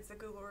everyone who reads the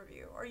Google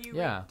review, or you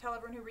tell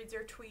everyone who reads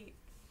your tweet.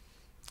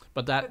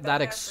 But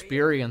that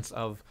experience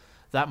of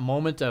that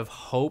moment of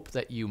hope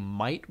that you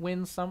might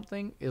win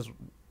something is,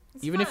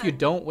 it's even fun. If you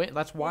don't win,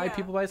 that's why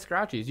people buy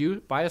scratchies.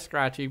 You buy a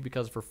scratchy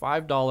because for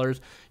 $5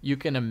 you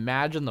can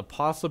imagine the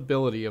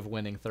possibility of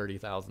winning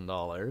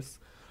 $30,000,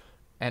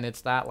 and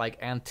it's that, like,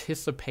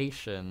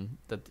 anticipation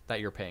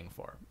that you're paying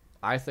for.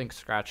 I think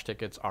scratch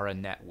tickets are a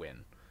net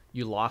win.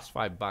 You lost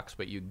 $5,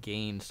 but you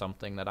gained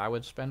something that I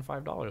would spend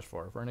 $5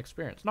 for an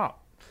experience. Not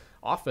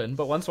often,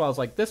 but once in a while I was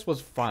like, this was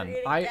fun.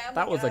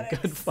 That was a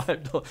good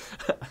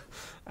 $5.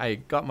 I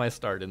got my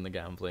start in the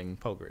gambling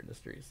poker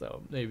industry,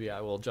 so maybe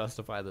I will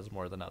justify this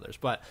more than others.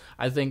 But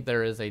I think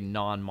there is a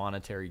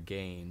non-monetary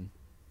gain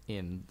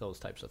in those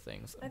types of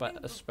things,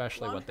 but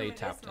especially what they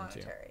tapped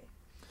into.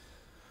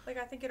 Like,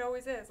 I think it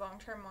always is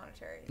long-term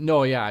monetary.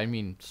 No, yeah, I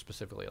mean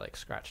specifically like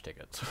scratch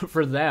tickets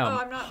for them.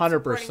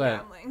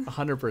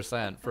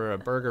 100% for a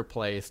burger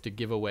place to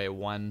give away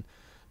 1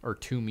 or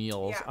 2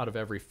 meals out of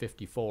every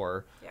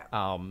 54.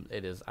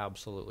 It is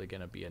absolutely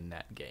going to be a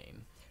net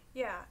gain.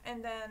 Yeah,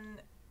 and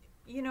then,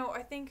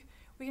 I think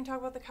we can talk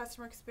about the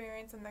customer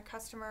experience and the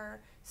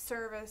customer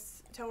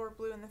service till we're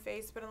blue in the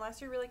face, but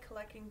unless you're really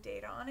collecting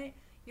data on it,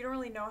 you don't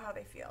really know how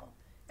they feel.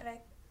 And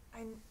I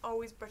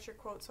always butcher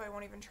quotes, so I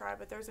won't even try,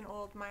 but there's an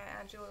old Maya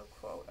Angelou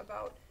quote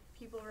about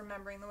people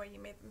remembering the way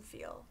you made them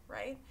feel,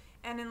 right?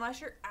 And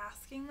unless you're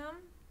asking them,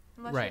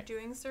 unless you're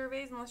doing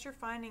surveys, unless you're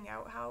finding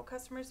out how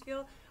customers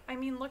feel, I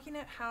mean, looking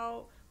at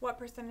what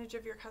percentage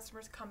of your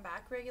customers come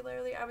back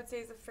regularly, I would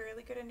say is a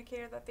fairly good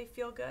indicator that they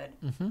feel good.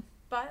 Mm-hmm.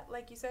 But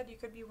like you said, you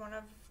could be one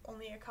of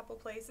only a couple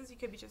places. You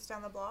could be just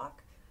down the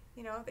block,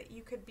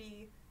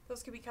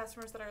 those could be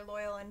customers that are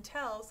loyal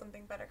until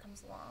something better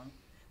comes along.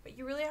 But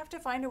you really have to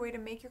find a way to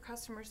make your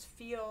customers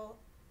feel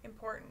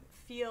important,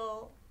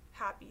 feel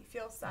happy,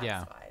 feel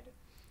satisfied.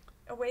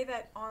 A way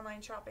that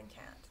online shopping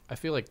can't. I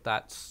feel like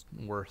that's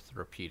worth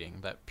repeating,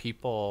 that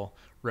people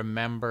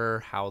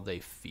remember how they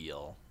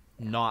feel,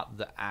 not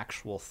the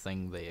actual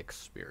thing they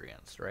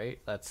experienced, right?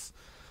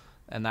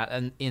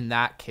 And in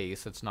that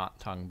case, it's not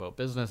talking about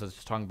business, it's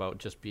just talking about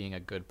just being a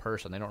good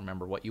person. They don't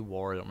remember what you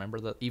wore, they don't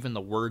remember even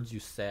the words you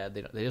said,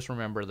 they just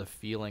remember the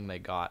feeling they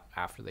got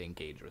after they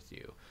engaged with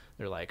you.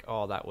 They're like,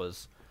 oh, that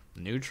was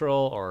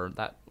neutral, or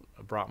that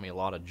brought me a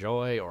lot of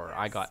joy, or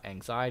I got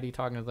anxiety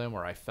talking to them,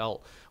 or I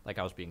felt like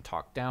I was being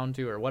talked down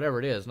to, or whatever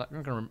it is. They're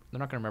not going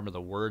to remember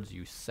the words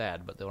you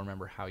said, but they'll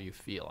remember how you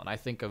feel. And I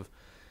think of,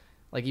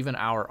 like, even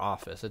our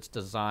office, it's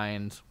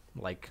designed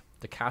like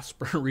the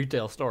Casper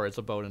retail store, it's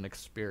about an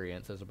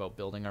experience. It's about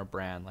building our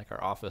brand. Like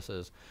our office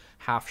is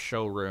half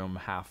showroom,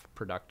 half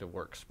productive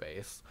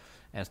workspace.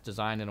 And it's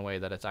designed in a way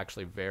that it's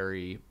actually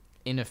very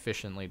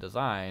inefficiently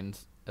designed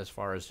as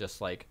far as just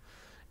like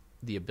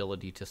the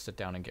ability to sit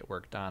down and get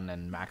work done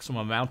and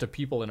maximum amount of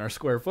people in our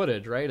square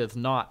footage, right? It's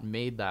not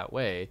made that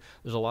way.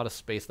 There's a lot of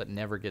space that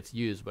never gets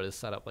used, but is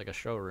set up like a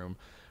showroom.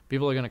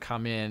 People are going to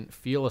come in,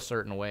 feel a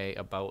certain way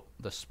about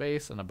the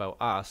space and about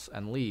us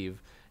and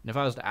leave. And if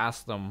I was to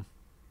ask them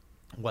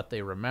what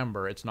they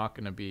remember, it's not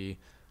going to be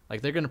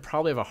like, they're going to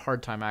probably have a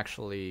hard time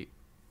actually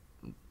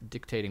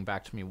dictating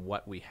back to me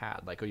what we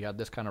had. Like, oh, you had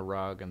this kind of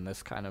rug and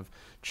this kind of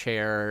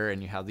chair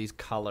and you have these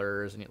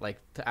colors, and like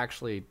to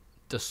actually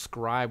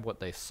describe what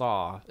they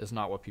saw is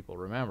not what people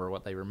remember.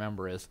 What they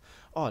remember is,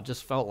 oh, it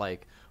just felt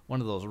like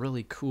one of those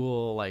really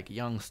cool, like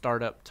young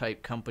startup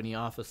type company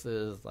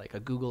offices, like a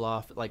Google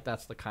office. Like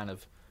that's the kind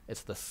of,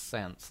 it's the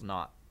sense,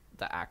 not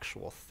the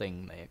actual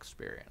thing they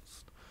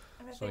experienced.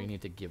 So you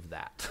need to give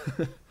that.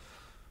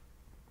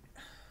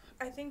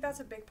 I think that's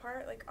a big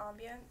part, like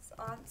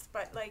ambience,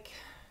 but like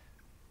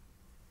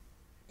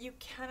you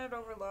cannot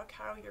overlook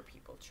how your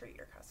people treat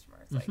your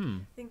customers. Like, I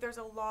think there's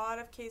a lot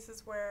of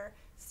cases where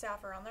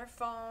staff are on their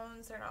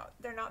phones.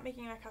 They're not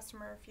making a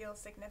customer feel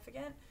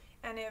significant.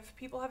 And if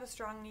people have a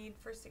strong need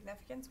for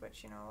significance,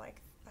 which, you know,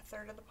 like a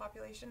third of the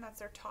population, that's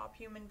their top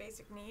human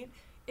basic need.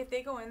 If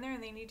they go in there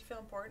and they need to feel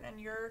important, and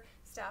your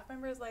staff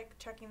member is like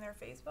checking their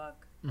Facebook,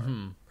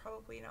 or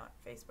probably not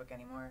Facebook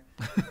anymore.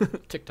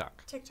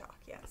 TikTok,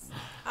 yes.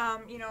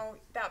 You know,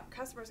 that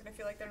customer is going to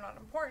feel like they're not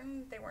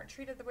important. They weren't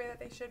treated the way that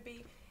they should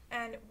be.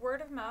 And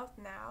word of mouth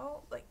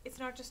now, like, it's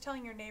not just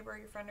telling your neighbor,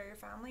 your friend, or your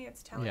family.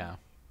 It's telling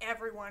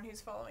everyone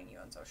who's following you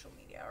on social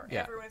media, or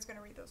everyone's going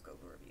to read those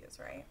Google reviews,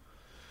 right?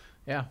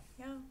 Yeah.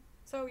 Yeah.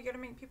 So you got to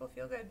make people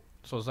feel good.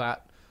 So is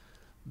that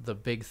the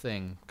big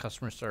thing?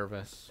 Customer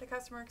service. The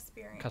customer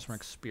experience. Customer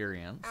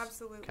experience.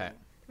 Absolutely. Okay.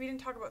 We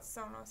didn't talk about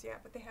Sonos yet,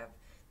 but they have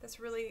this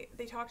really,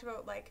 they talked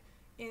about, like,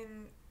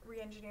 in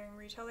re-engineering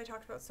retail, they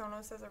talked about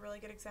Sonos as a really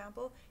good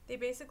example. They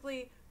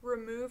basically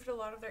removed a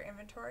lot of their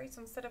inventory.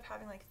 So instead of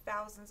having like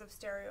thousands of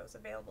stereos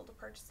available to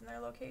purchase in their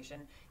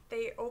location,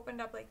 they opened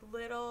up like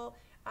little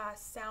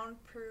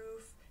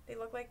soundproof, they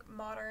look like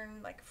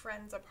modern like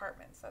Friends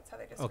apartments. That's how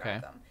they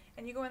describe them.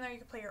 And you go in there, you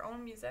can play your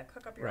own music,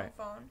 hook up your own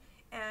phone,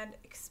 and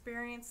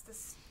experience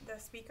the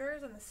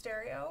speakers and the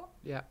stereo.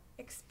 Yeah.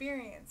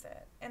 Experience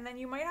it. And then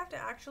you might have to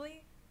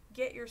actually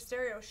get your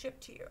stereo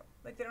shipped to you.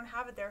 Like, they don't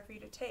have it there for you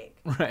to take.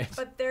 Right.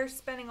 But they're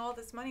spending all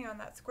this money on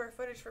that square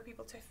footage for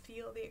people to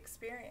feel the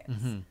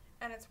experience.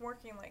 And it's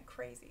working like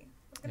crazy.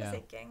 I was going to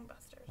say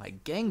gangbusters.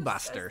 Like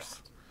gangbusters.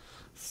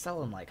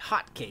 Selling like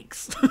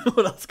hotcakes.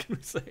 What else can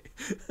we say?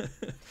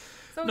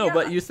 So,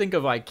 but you think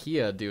of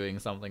IKEA doing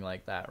something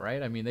like that,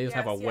 right? I mean, they just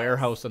have a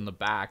warehouse in the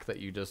back that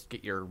you just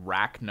get your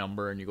rack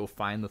number and you go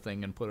find the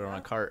thing and put it on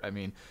a cart. I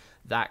mean,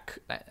 that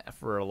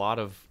for a lot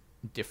of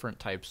different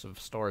types of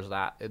stores,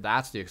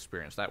 that's the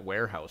experience, that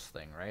warehouse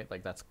thing, right?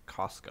 Like, that's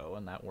Costco,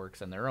 and that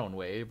works in their own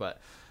way, but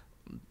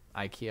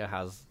IKEA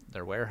has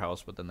their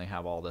warehouse, but then they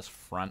have all this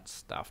front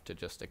stuff to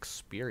just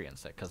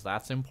experience it, because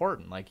that's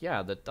important. Like,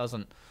 that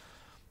doesn't,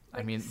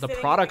 like, I mean, the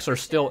products are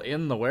still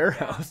in the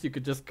warehouse. You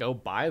could just go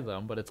buy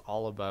them, but it's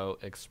all about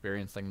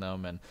experiencing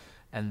them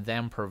and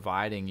them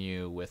providing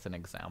you with an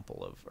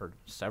example of, or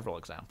several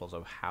examples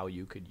of how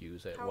you could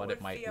use it, what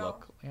it might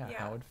look,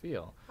 how it would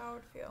feel.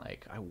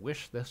 Like, I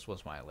wish this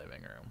was my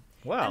living room.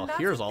 Well,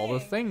 here's all the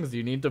things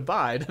you need to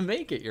buy to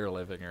make it your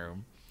living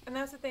room. And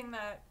that's the thing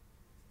that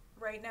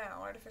right now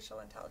artificial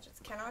intelligence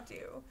cannot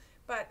do,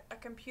 but a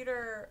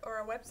computer or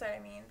a website,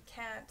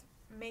 can't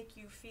make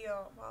you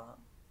feel, well,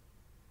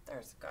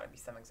 there's got to be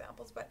some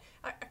examples, but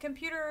a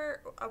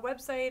computer, a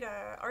website,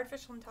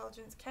 artificial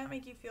intelligence can't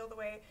make you feel the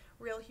way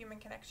real human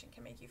connection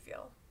can make you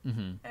feel.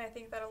 And I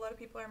think that a lot of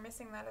people are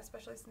missing that,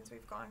 especially since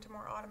we've gone to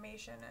more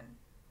automation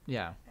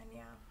and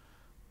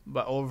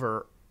But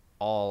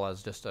overall,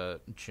 as just a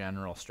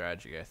general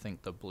strategy, I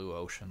think the blue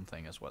ocean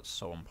thing is what's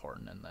so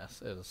important in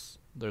this. Is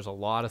there's a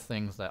lot of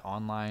things that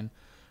online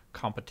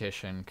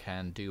competition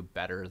can do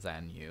better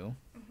than you,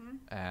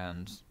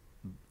 and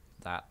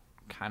that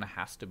kind of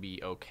has to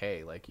be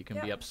okay. Like, you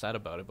can be upset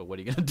about it, but what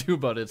are you going to do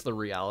about it? It's the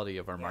reality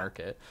of our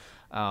market.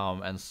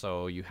 And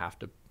so you have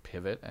to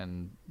pivot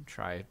and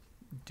try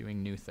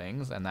doing new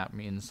things, and that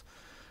means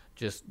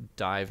just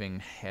diving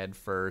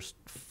headfirst,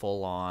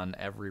 full on,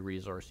 every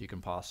resource you can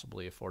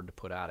possibly afford to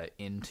put at it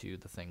into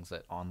the things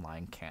that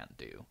online can't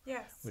do.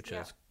 Which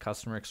is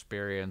customer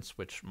experience,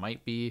 which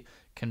might be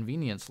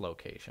convenience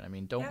location. I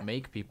mean, don't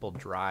make people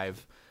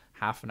drive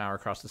half an hour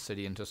across the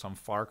city into some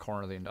far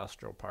corner of the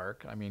industrial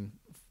park. I mean,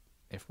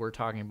 if we're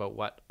talking about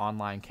what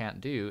online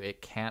can't do,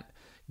 it can't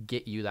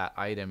get you that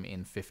item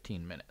in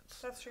 15 minutes.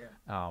 That's true.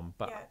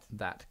 But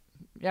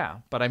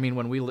I mean,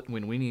 when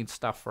we need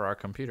stuff for our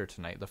computer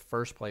tonight, the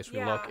first place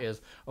we look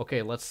is,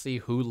 okay, let's see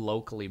who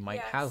locally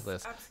might have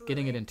this. Absolutely.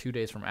 Getting it in 2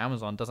 days from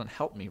Amazon doesn't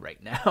help me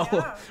right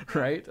now,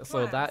 right?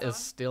 So that is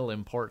still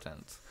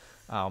important.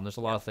 There's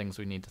a lot of things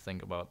we need to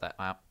think about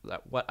that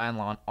what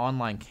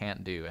online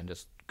can't do, and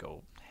just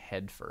go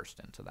head first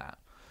into that.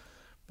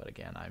 But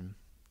again, I'm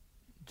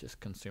just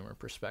consumer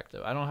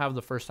perspective. I don't have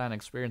the first-hand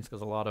experience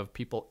because a lot of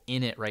people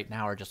in it right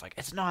now are just like,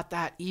 it's not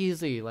that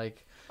easy.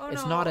 Like,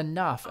 it's not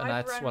enough. And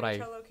I've that's run what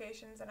retail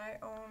locations, and I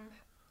own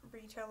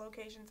retail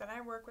locations, and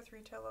I work with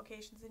retail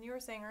locations. And you were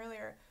saying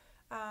earlier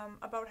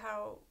about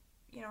how,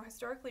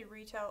 historically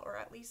retail, or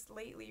at least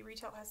lately,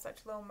 retail has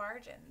such low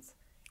margins.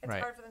 It's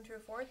hard for them to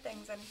afford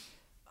things. And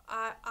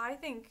I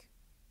think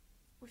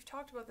we've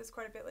talked about this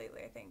quite a bit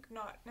lately, I think,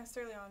 not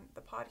necessarily on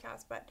the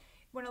podcast, but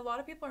when a lot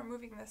of people are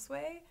moving this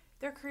way,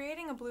 they're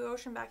creating a blue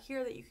ocean back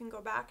here that you can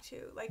go back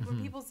to. Like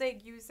when people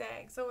zig, you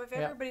zag. So if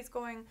everybody's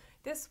going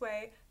this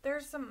way,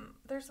 there's some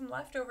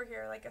leftover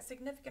here, like a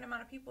significant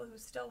amount of people who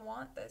still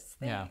want this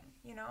thing,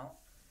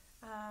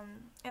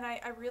 and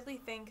I really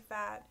think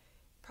that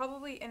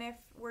probably, and if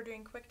we're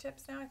doing quick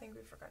tips now, I think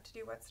we forgot to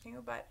do what's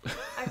new, but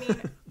I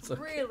mean,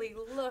 really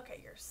look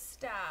at your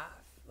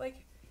staff.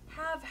 Like,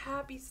 have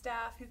happy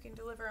staff who can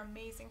deliver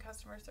amazing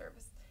customer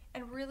service,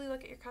 and really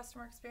look at your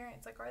customer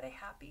experience. Like, are they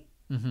happy?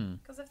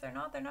 Because if they're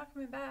not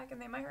coming back, and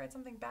they might write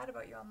something bad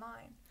about you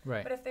online.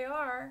 Right. But if they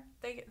are,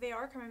 they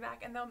are coming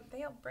back, and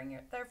they'll bring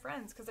their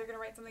friends because they're going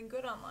to write something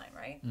good online,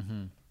 right?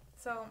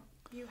 So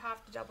you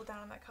have to double down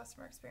on that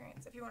customer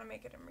experience if you want to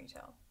make it in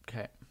retail.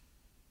 Okay.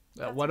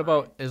 What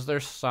about, is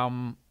there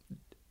some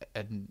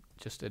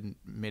just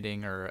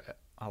admitting or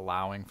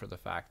allowing for the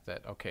fact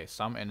that, okay,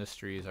 some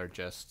industries are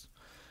just,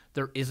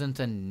 there isn't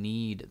a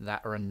need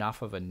that, or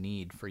enough of a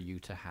need for you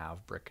to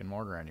have brick and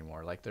mortar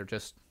anymore. Like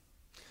there's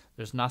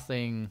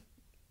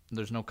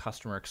no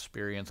customer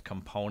experience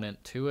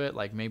component to it.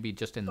 Like maybe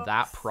just in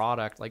that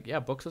product, like,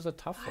 books is a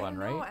tough one,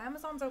 right? I know,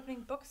 Amazon's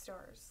opening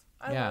bookstores.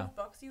 I love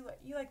books. You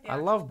like the I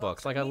love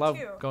books. Like I love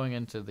too. going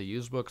into the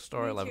used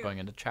bookstore. I love too. going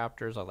into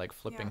Chapters. I like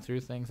flipping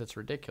through things. It's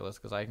ridiculous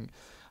because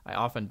I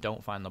often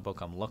don't find the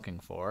book I'm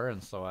looking for,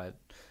 and so I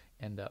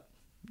end up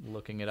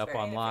looking it up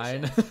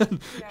online.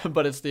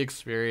 But it's the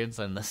experience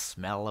and the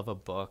smell of a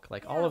book.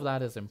 Like all of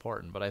that is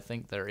important. But I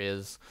think there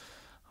is,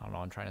 I don't know,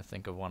 I'm trying to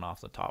think of one off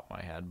the top of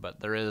my head,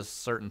 but there is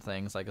certain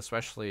things, like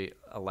especially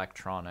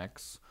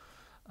electronics,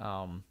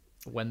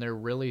 when they're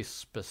really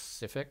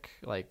specific,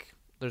 like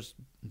there's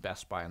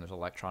Best Buy and there's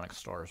electronic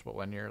stores, but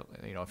when you're,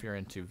 if you're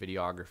into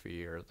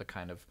videography or the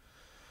kind of,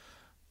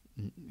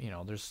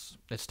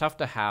 it's tough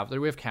to have.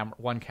 We have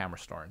one camera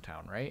store in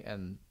town, right?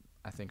 And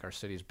I think our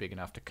city's big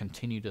enough to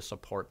continue to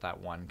support that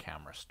one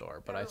camera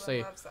store. But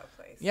Everyone loves that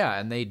place. Yeah,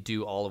 and they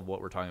do all of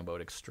what we're talking about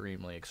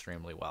extremely,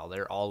 extremely well.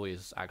 They're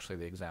always actually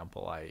the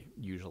example I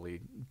usually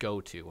go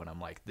to when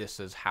I'm like, this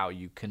is how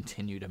you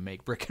continue to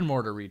make brick and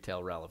mortar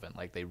retail relevant.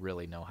 Like they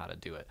really know how to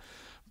do it.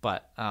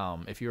 But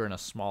if you're in a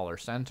smaller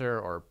center,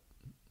 or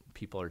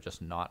people are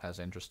just not as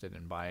interested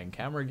in buying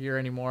camera gear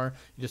anymore,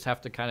 you just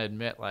have to kind of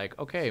admit, like,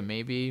 okay,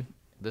 maybe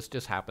this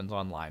just happens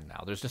online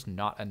now. There's just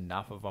not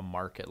enough of a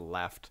market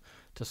left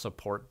to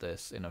support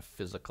this in a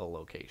physical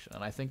location.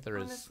 And I think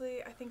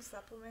honestly, I think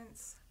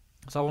supplements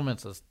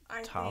is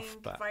tough. I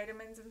think but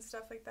vitamins and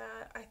stuff like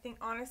that. I think,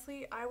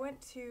 honestly, I went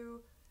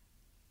to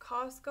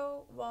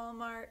Costco,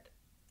 Walmart,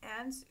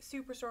 and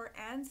Superstore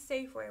and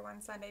Safeway one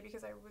Sunday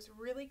because I was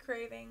really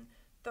craving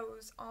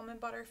those almond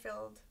butter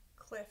filled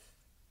Cliff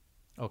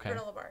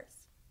granola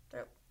bars.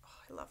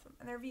 I love them,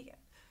 and they're vegan.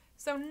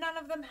 So none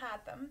of them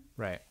had them.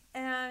 Right.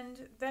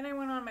 And then I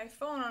went on my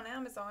phone on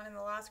Amazon in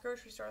the last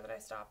grocery store that I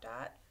stopped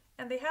at,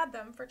 and they had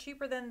them for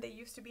cheaper than they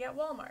used to be at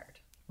Walmart.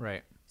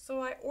 Right.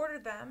 So I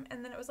ordered them,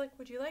 and then it was like,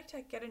 would you like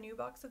to get a new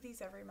box of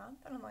these every month?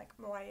 And I'm like,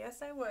 why,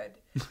 yes, I would.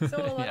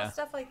 So a lot of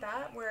stuff like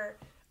that, where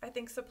I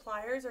think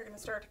suppliers are going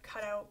to start to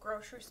cut out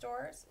grocery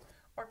stores,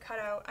 or cut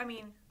out,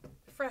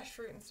 fresh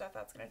fruit and stuff.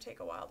 That's going to take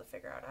a while to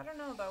figure out. I don't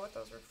know, though, with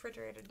those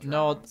refrigerated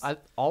drums. No,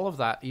 all of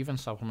that, even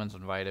supplements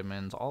and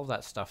vitamins, all of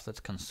that stuff that's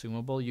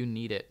consumable, you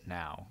need it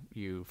now.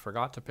 You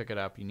forgot to pick it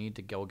up. You need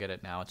to go get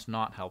it now. It's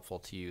not helpful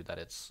to you that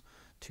it's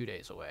 2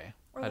 days away.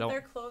 Or that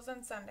they're closed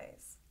on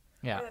Sundays.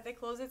 Yeah. Or that they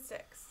close at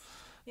 6.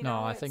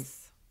 I think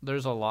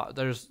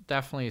there's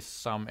definitely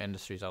some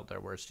industries out there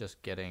where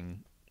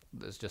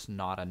there's just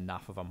not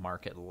enough of a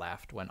market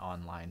left when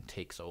online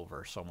takes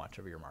over so much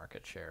of your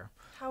market share.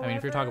 However,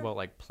 if you're talking about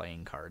like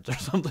playing cards or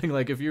something,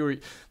 like if you were,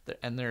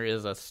 and there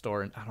is a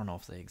store, I don't know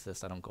if they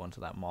exist, I don't go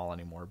into that mall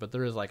anymore, but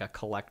there is like a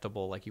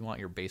collectible, like you want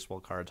your baseball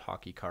cards,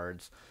 hockey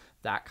cards,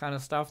 that kind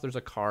of stuff. There's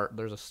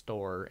a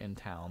store in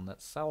town that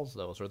sells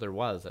those, or there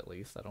was at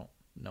least. I don't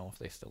know if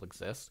they still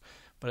exist,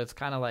 but it's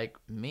kind of like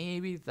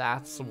maybe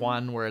that's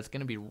one where it's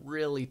going to be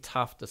really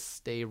tough to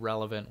stay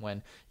relevant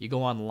when you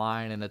go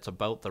online and it's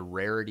about the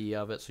rarity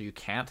of it, so you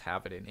can't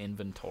have it in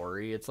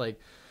inventory. It's like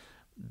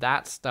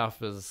that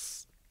stuff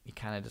is, you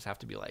kind of just have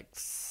to be like,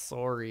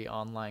 sorry,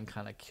 online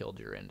kind of killed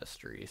your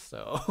industry.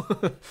 So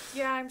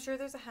yeah, I'm sure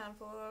there's a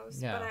handful of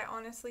those, yeah. But I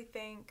honestly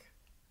think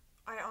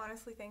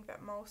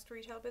that most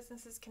retail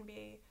businesses can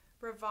be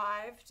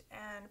revived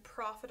and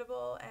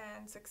profitable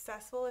and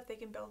successful if they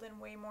can build in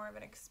way more of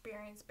an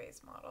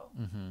experience-based model.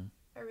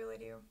 I really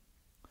do.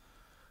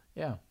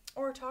 Yeah.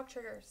 Or talk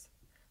triggers.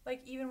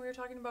 Like, even we were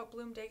talking about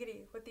Bloom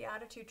Diggity with the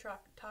attitude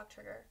talk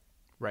trigger.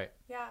 Right.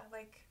 Yeah,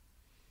 like,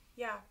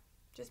 yeah,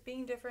 just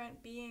being different,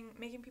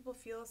 making people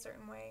feel a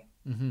certain way.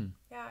 Mm-hmm.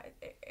 Yeah,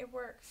 it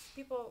works.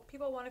 People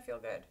want to feel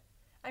good.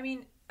 I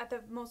mean, at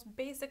the most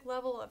basic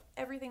level of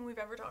everything we've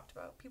ever talked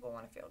about, people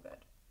want to feel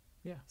good.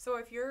 Yeah. So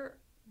if your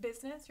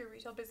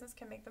retail business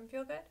can make them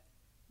feel good,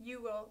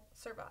 you will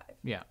survive.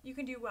 Yeah. You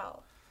can do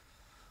well.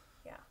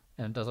 Yeah.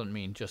 And it doesn't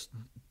mean just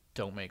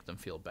don't make them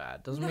feel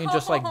bad. Doesn't mean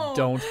just like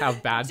don't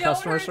have bad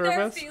customer Don't hurt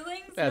service. their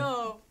feelings? And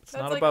No. it's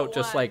That's not like about a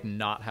just 1. like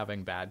not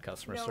having bad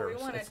customer No, service.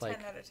 we want a It's 10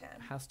 like out of 10.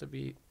 it has to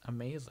be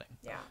amazing.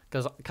 Yeah.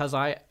 Because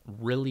I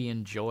really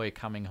enjoy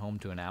coming home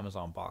to an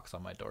Amazon box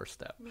on my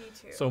doorstep. Me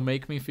too. So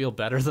make me feel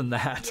better than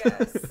that.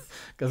 Yes.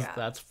 Because Yeah.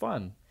 that's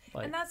fun.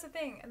 Like, And that's the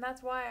thing. And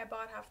that's why I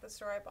bought half the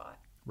store I bought.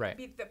 right.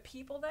 The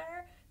people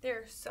there,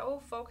 they're so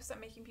focused on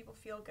making people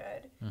feel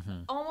good.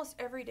 Mm-hmm. Almost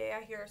every day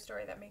I hear a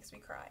story that makes me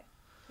cry.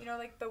 You know,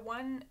 like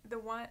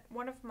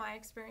one of my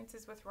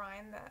experiences with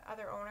Ryan, the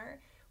other owner,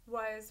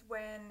 was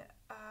when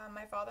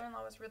my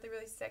father-in-law was really,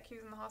 really sick. He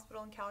was in the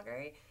hospital in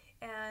Calgary.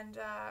 And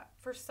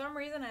for some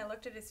reason, I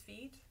looked at his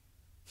feet.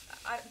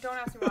 Don't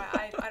ask me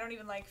why. I don't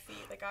even like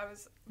feet. Like I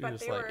was, but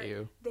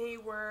they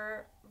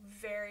were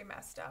very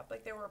messed up.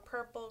 Like they were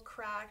purple,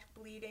 cracked,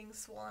 bleeding,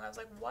 swollen. I was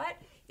like, what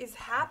is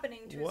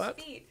happening to his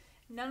feet?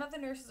 None of the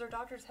nurses or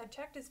doctors had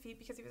checked his feet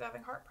because he was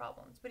having heart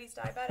problems, but he's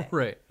diabetic.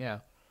 Right. Yeah.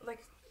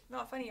 Like,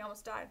 not funny. He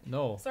almost died.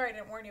 No. Sorry, I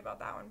didn't warn you about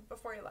that one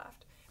before you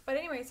left. But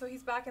anyway, so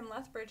he's back in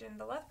Lethbridge, in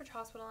the Lethbridge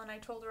Hospital, and I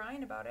told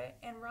Ryan about it,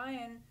 and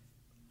Ryan,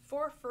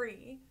 for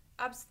free,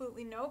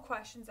 absolutely no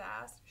questions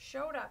asked,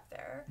 showed up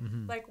there,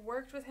 Mm-hmm. like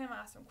worked with him,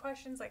 asked him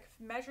questions, like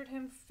measured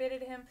him,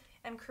 fitted him,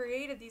 and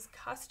created these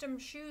custom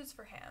shoes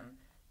for him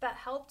that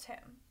helped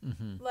him.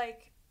 Mm-hmm.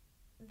 Like,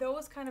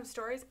 those kind of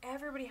stories,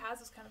 everybody has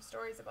those kind of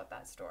stories about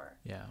that store.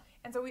 Yeah.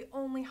 And so we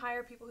only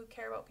hire people who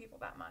care about people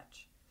that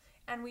much.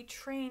 And we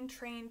train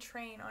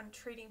on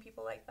treating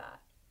people like that,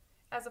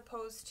 as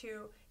opposed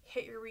to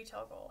hit your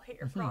retail goal, hit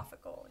your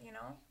profit goal, you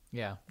know?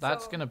 Yeah,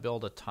 that's So- going to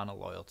build a ton of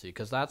loyalty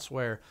because that's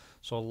so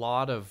a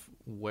lot of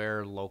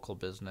where local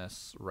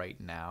business right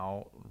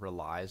now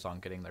relies on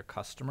getting their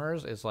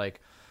customers is like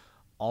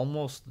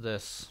almost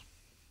this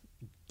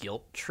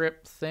guilt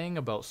trip thing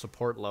about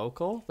support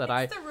local that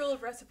It's the rule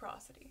of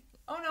reciprocity.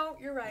 Oh, no,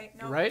 you're right.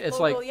 No, Right? It's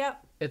local, like-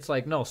 yep. it's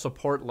like, no,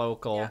 support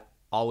local, Yeah.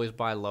 always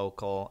buy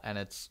local.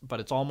 But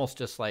it's almost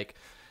just like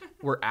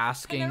we're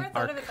asking never thought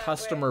our of it that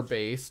customer way.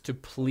 base to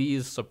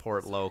please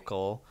support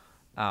local.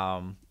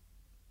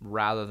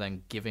 Rather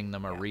than giving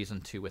them a reason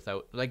to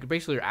without like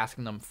basically you're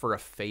asking them for a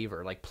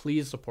favor, like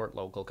please support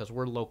local because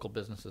we're local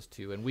businesses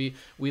too and we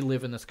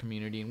live in this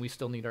community and we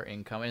still need our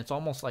income, and it's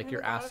almost like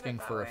you're never thought of it asking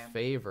that for a way.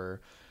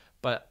 favor,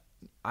 but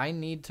I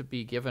need to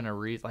be given a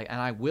reason, like,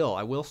 and I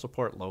will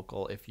support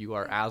local if you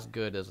are as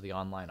good as the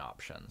online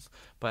options,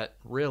 but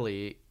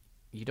really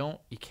you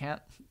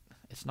can't.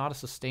 It's not a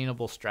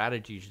sustainable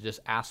strategy to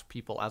just ask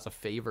people as a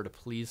favor to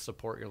please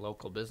support your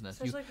local business.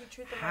 Especially if you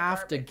treat them like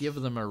have to garbage. give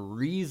them a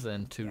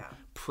reason to Yeah.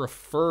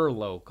 prefer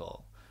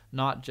local,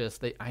 not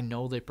just I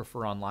know they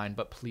prefer online,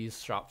 but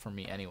please shop for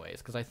me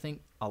anyways. Because I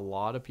think a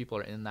lot of people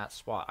are in that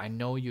spot. I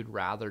know you'd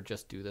rather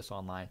just do this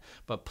online,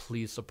 but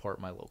please support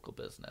my local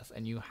business.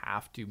 And you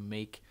have to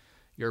make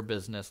your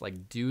business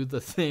like do the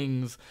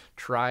things,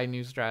 try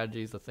new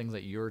strategies, the things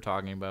that you're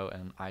talking about,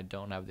 and I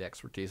don't have the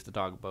expertise to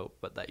talk about,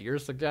 but that you're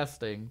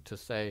suggesting to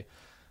say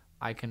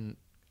I can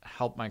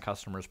help my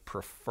customers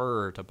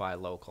prefer to buy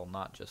local,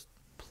 not just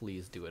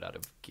please do it out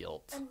of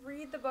guilt. And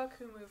read the book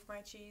Who Moved My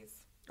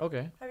Cheese.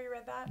 Okay. Have you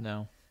read that?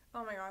 No.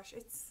 Oh my gosh,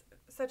 it's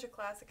such a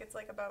classic. It's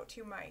like about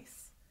 2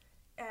 mice.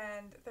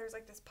 And there's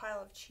like this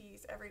pile of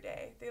cheese every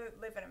day. They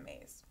live in a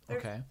maze.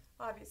 Okay.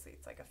 Obviously,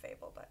 it's like a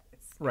fable, but it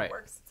Right.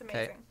 works. It's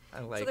Okay. amazing. I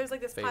like So there's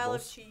like this pile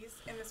of fables. cheese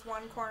in this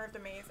one corner of the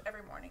maze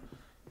every morning.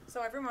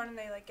 So every morning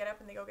they like get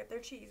up and they go get their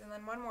cheese, and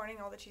then one morning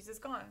all the cheese is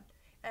gone.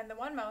 And the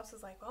one mouse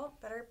is like, well,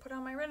 better put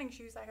on my running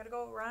shoes. I gotta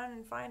go run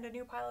and find a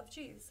new pile of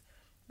cheese.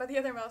 But the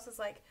other mouse is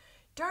like,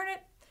 darn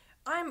it,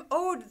 I'm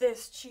owed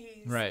this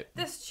cheese. Right.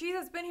 This cheese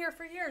has been here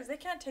for years. They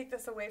can't take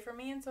this away from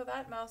me. And so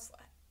that mouse,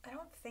 I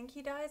don't think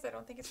he dies. I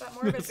don't think it's that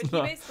morbid, It's but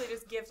not. he basically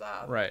just gives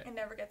up Right. and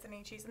never gets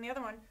any cheese. And the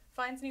other one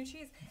finds new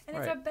cheese, and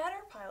it's Right. a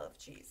better pile of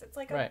cheese. It's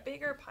like a Right.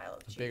 bigger pile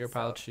of cheese. Bigger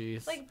pile of So,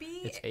 cheese. like,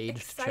 be It's aged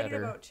excited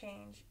cheddar. about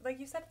change. Like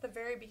you said at the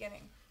very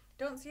beginning,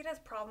 don't see it as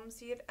problems,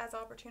 see it as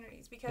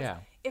opportunities. Because Yeah.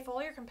 if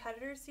all your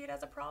competitors see it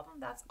as a problem,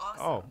 that's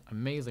awesome. Oh,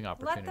 amazing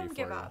opportunity Let them for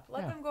give you. up.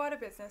 Let Yeah. them go out of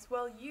business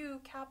while you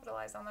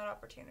capitalize on that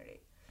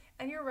opportunity.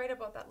 And you're right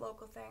about that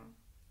local thing.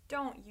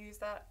 Don't use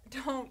that.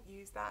 Don't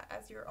use that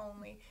as your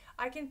only.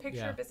 I can picture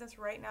Yeah. a business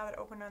right now that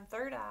opened on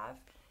 3rd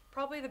Ave,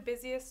 probably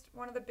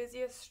one of the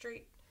busiest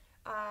street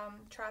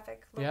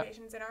traffic Yep.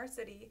 locations in our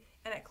city,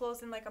 and it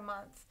closed in like a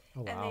month.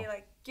 Oh, And wow. they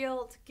like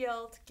guilt,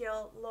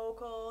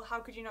 local. How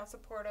could you not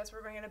support us?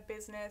 We're going out of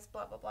business,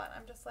 blah blah blah. And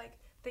I'm just like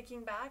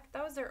thinking back,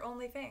 that was their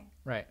only thing.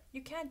 Right.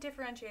 You can't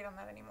differentiate on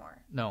that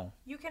anymore. No.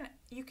 You can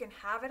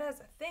have it as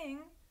a thing,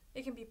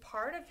 It can be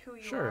part of who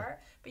you Sure.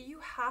 are, but you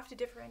have to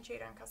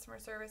differentiate on customer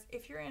service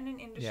if you're in an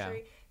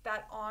industry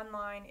that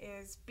online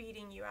is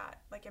beating you at,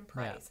 like in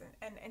price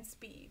and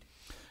speed.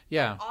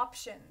 Yeah.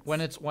 Options.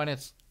 When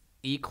it's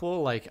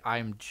equal, like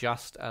I'm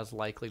just as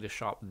likely to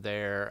shop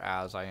there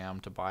as I am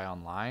to buy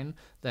online,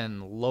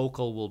 then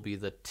local will be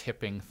the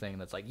tipping thing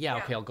that's like,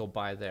 okay, I'll go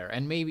buy there.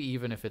 And maybe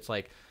even if it's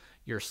like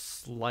you're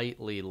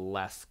slightly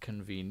less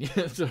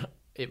convenient,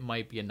 it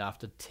might be enough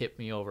to tip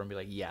me over and be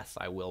like, yes,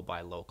 I will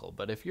buy local.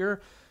 But if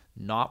you're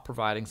not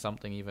providing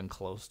something even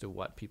close to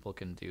what people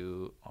can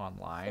do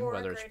online, Or a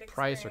whether it's great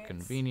price or experience.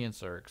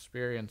 convenience or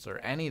experience or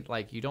any,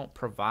 like, you don't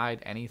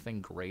provide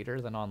anything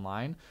greater than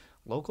online,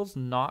 locals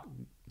not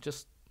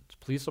just,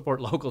 please support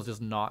locals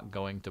is not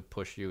going to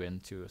push you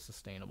into a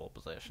sustainable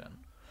position.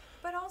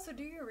 But also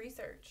do your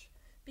research,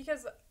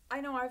 because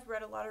I know I've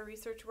read a lot of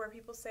research where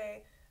people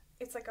say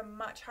it's like a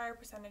much higher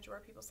percentage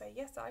where people say,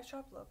 yes, I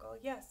shop local,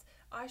 yes,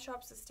 I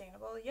shop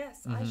sustainable,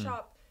 yes, I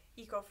shop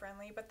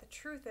eco-friendly, but the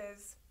truth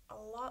is a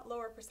lot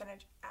lower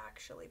percentage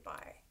actually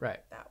buy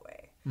that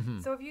way.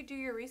 So if you do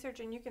your research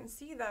and you can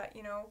see that,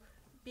 you know,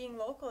 being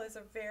local is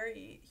a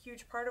very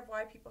huge part of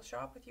why people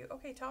shop with you,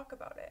 okay, talk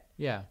about it.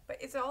 Yeah. But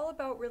it's all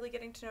about really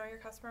getting to know your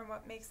customer and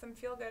what makes them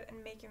feel good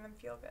and making them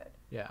feel good.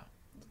 Yeah.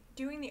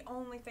 Doing the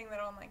only thing that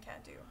online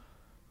can't do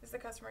is the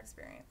customer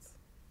experience.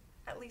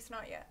 At least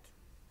not yet.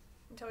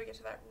 Until we get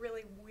to that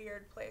really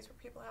weird place where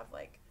people have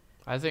like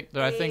I think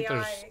there's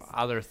AIs.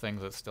 other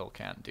things that still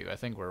can't do. I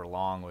think we're a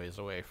long ways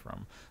away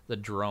from the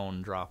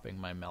drone dropping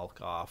my milk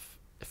off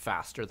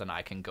faster than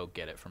I can go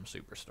get it from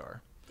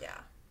Superstore. Yeah,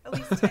 at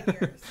least 10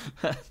 years.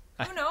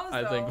 Who knows, though?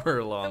 I think we're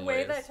a long The way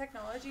ways. that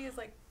technology is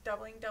like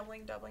doubling,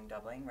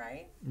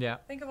 right? Yeah.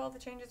 Think of all the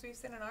changes we've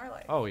seen in our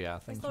life. Oh yeah, I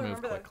things still move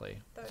remember quickly.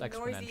 The It's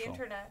noisy exponential.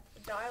 internet,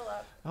 the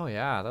dial-up, Oh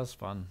yeah, that's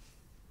fun.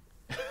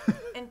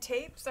 and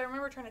tapes. I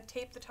remember trying to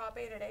tape the top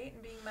 8 at 8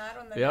 and being mad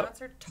when the Yep.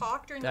 announcer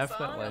talked during the song.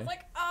 I Definitely. was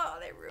like, oh,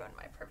 they ruined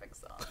my perfect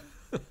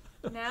song.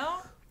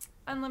 Now,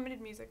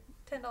 unlimited music,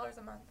 $10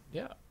 a month.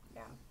 Yeah.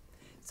 Yeah.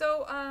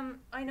 So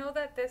I know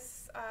that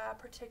this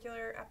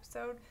particular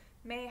episode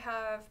may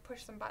have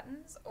pushed some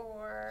buttons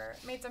or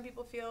made some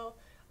people feel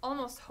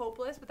almost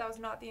hopeless, but that was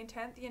not the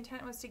intent. The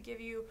intent was to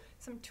give you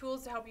some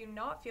tools to help you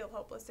not feel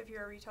hopeless if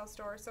you're a retail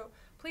store. So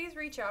please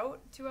reach out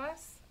to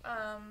us.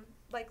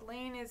 Like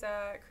Lane is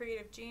a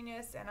creative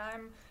genius, and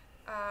I'm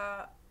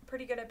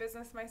pretty good at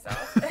business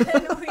myself. And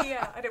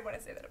I didn't want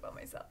to say that about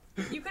myself.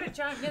 You could have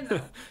chimed in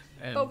though.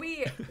 And But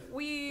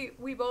we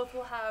both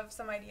will have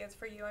some ideas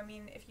for you. I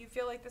mean, if you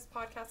feel like this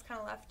podcast kind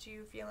of left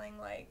you feeling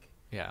like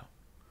yeah.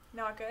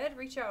 not good,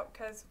 reach out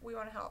because we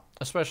want to help.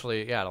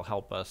 Especially, it'll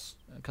help us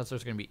because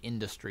there's going to be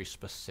industry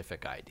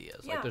specific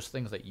ideas. Yeah. Like there's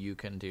things that you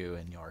can do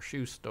in your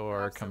shoe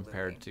store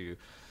compared Absolutely.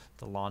 to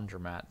the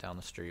laundromat down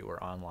the street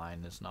where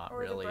online is not Or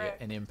the really brick.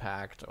 an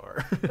impact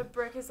or The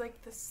brick is like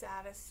the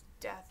saddest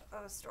death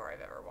of a store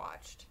I've ever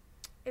watched.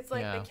 It's like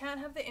Yeah. they can't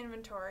have the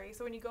inventory,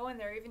 so when you go in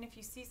there, even if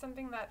you see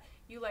something that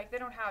you like, they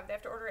don't have. They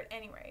have to order it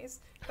anyways.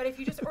 But if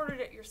you just ordered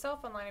it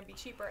yourself online, it'd be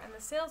cheaper. And the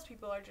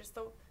salespeople are just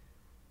the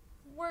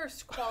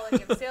worst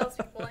quality of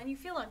salespeople, and you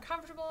feel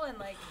uncomfortable. And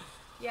like,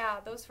 yeah,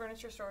 those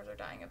furniture stores are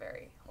dying a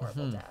very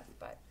horrible death.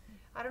 But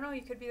I don't know.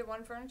 You could be the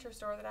one furniture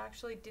store that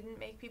actually didn't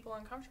make people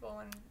uncomfortable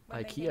when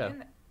they came IKEA. in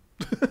there.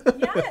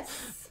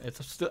 Yes.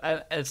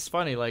 It's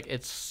funny, like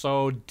it's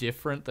so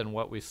different than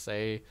what we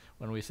say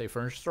when we say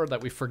furniture store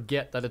that we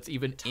forget that it's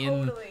even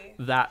Totally.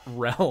 in that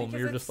realm. Because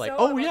You're it's just like, so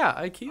oh about- yeah,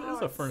 IKEA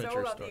is a it's furniture so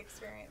about store. the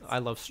experience. I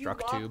love You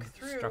walk Structube.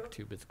 through-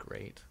 Structube is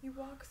great. You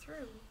walk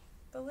through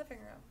the living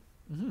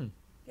room. Hmm.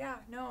 Yeah,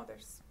 no,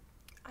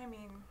 I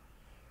mean,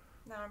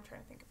 now I'm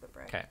trying to think of the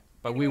brick. Okay,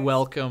 but we Anyways.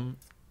 welcome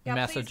Yeah, please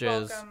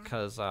messages welcome.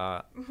 because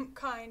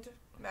Kind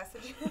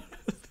messages.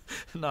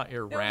 not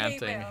your No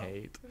ranting hate mail.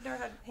 hate. We've never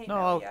had hate No,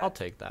 mail I'll yet.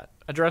 take that.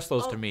 Address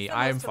those to I'll me. send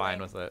those I'm to fine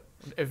Lane. with it.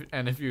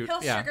 If you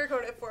He'll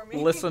sugarcoat it for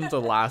me. listen to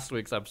last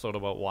week's episode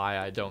about why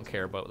I don't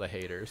care about the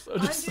haters. So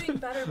I'm just doing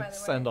better, by the way.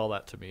 send all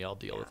that to me. I'll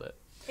deal Yeah. with it.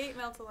 Hate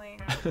mail to Lane.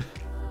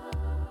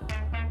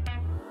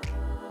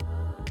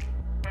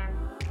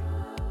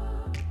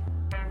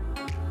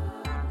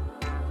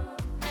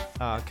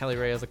 Kelly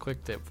Ray has a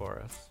quick tip for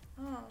us.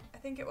 Oh, I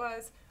think it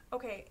was,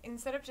 okay,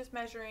 instead of just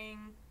measuring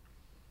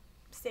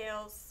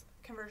sales,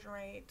 conversion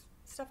rate,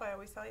 stuff I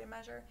always tell you to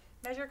measure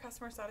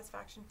customer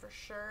satisfaction for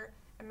sure,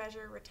 and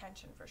measure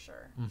retention for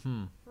sure.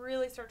 Mm-hmm.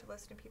 Really start to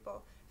listen to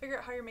people. Figure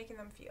out how you're making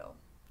them feel.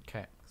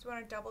 Okay. Because we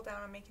want to double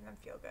down on making them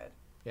feel good.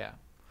 Yeah.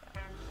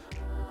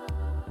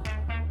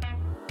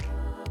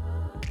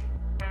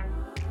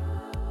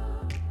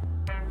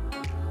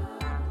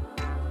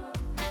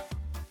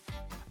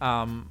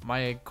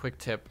 My quick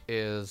tip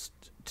is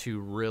to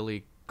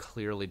really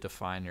clearly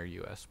define your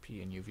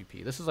USP and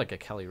UVP. This is like a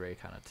Kelly Ray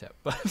kind of tip,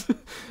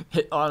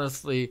 but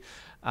honestly,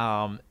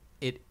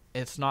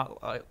 it's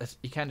not.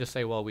 You can't just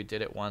say, "Well, we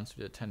did it once,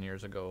 we did it 10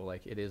 years ago."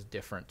 Like it is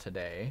different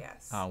today.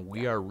 Yes.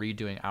 We are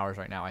redoing ours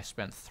right now. I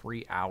spent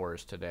 3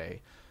 hours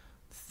today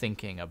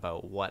thinking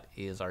about what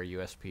is our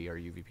USP or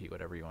UVP,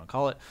 whatever you want to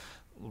call it.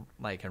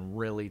 like, and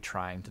really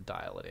trying to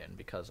dial it in,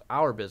 because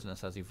our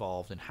business has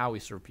evolved in how we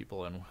serve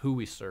people and who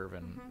we serve,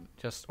 and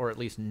just, or at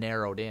least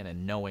narrowed in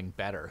and knowing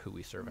better who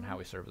we serve and how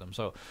we serve them.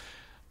 So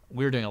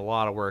we're doing a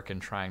lot of work in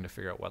trying to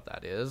figure out what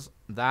that is.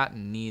 That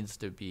needs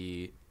to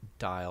be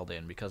dialed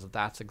in, because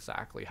that's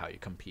exactly how you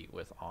compete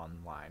with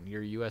online.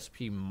 Your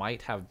USP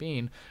might have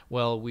been,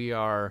 well, we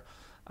have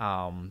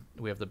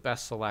the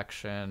best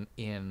selection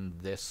in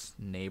this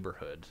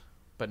neighborhood,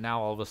 but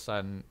now all of a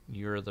sudden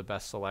you're the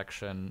best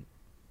selection,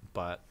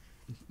 but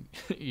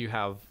you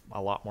have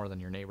a lot more than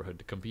your neighborhood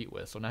to compete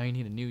with. So now you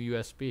need a new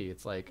USP.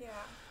 It's like,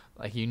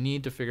 like, you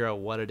need to figure out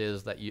what it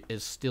is that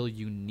is still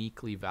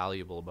uniquely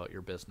valuable about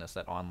your business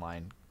that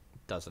online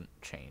doesn't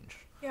change.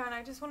 Yeah, and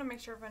I just want to make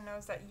sure everyone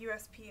knows that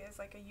USP is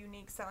like a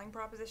unique selling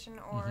proposition,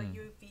 or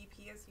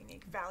UVP is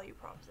unique value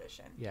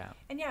proposition. Yeah.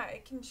 And yeah,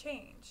 it can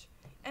change.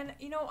 And,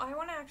 you know, I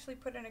want to actually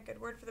put in a good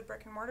word for the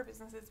brick and mortar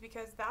businesses,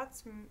 because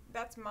that's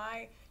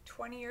my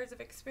 20 years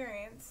of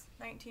experience,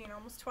 19,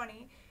 almost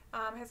 20,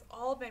 has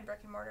all been brick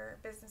and mortar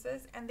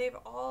businesses, and they've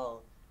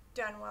all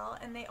done well,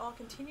 and they all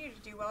continue to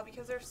do well,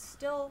 because there's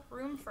still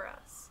room for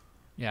us.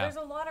 Yeah. There's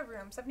a lot of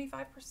room,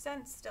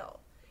 75% still.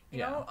 You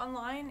know,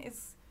 online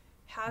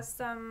has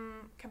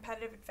some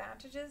competitive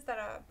advantages that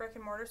a brick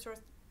and mortar store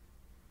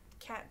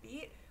can't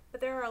beat, but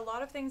there are a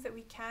lot of things that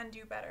we can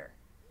do better.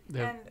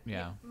 And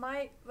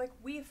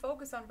we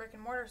focus on brick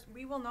and mortars.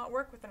 We will not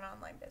work with an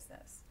online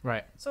business.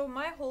 Right. So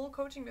my whole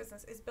coaching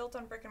business is built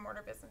on brick and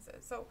mortar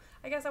businesses. So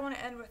I guess I want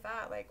to end with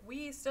that. Like,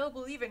 we still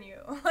believe in you.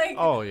 Like,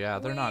 oh yeah,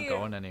 they're not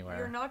going anywhere.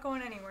 You're not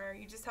going anywhere.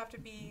 You just have to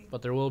be.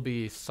 But there will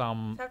be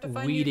some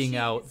weeding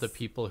out the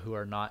people who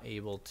are not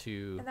able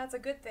to. And that's a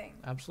good thing.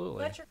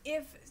 Absolutely.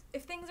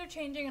 If things are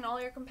changing and all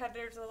your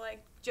competitors are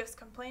like just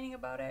complaining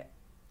about it,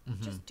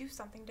 just do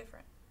something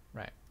different.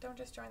 Right. Don't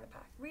just join the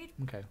pack. Read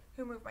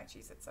Who Moved My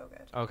Cheese. It's so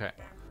good. Okay.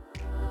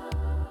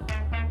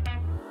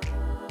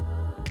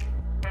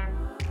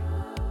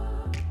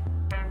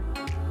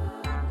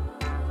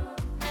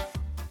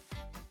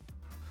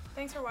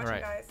 Thanks for watching,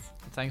 guys.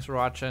 Thanks for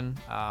watching.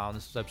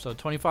 This is episode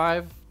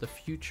 25, The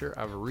Future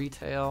of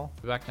Retail.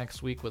 We'll be back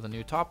next week with a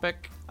new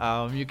topic.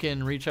 You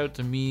can reach out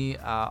to me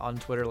on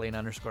Twitter,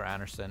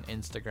 Lane_Anderson,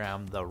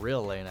 Instagram, The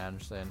Real Lane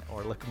Anderson,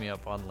 or look me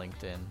up on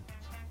LinkedIn,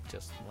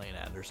 just Lane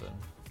Anderson.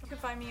 You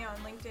can find me on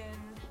LinkedIn,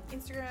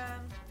 Instagram,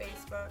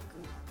 Facebook,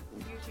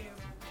 YouTube,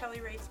 Kelly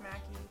Rates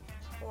Mackey,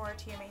 or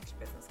TMH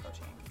Business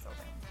Coaching and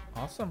Consulting.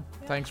 Awesome.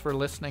 Yeah. Thanks for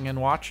listening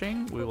and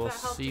watching. We will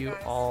see you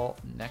all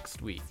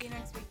next week. See you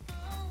next week.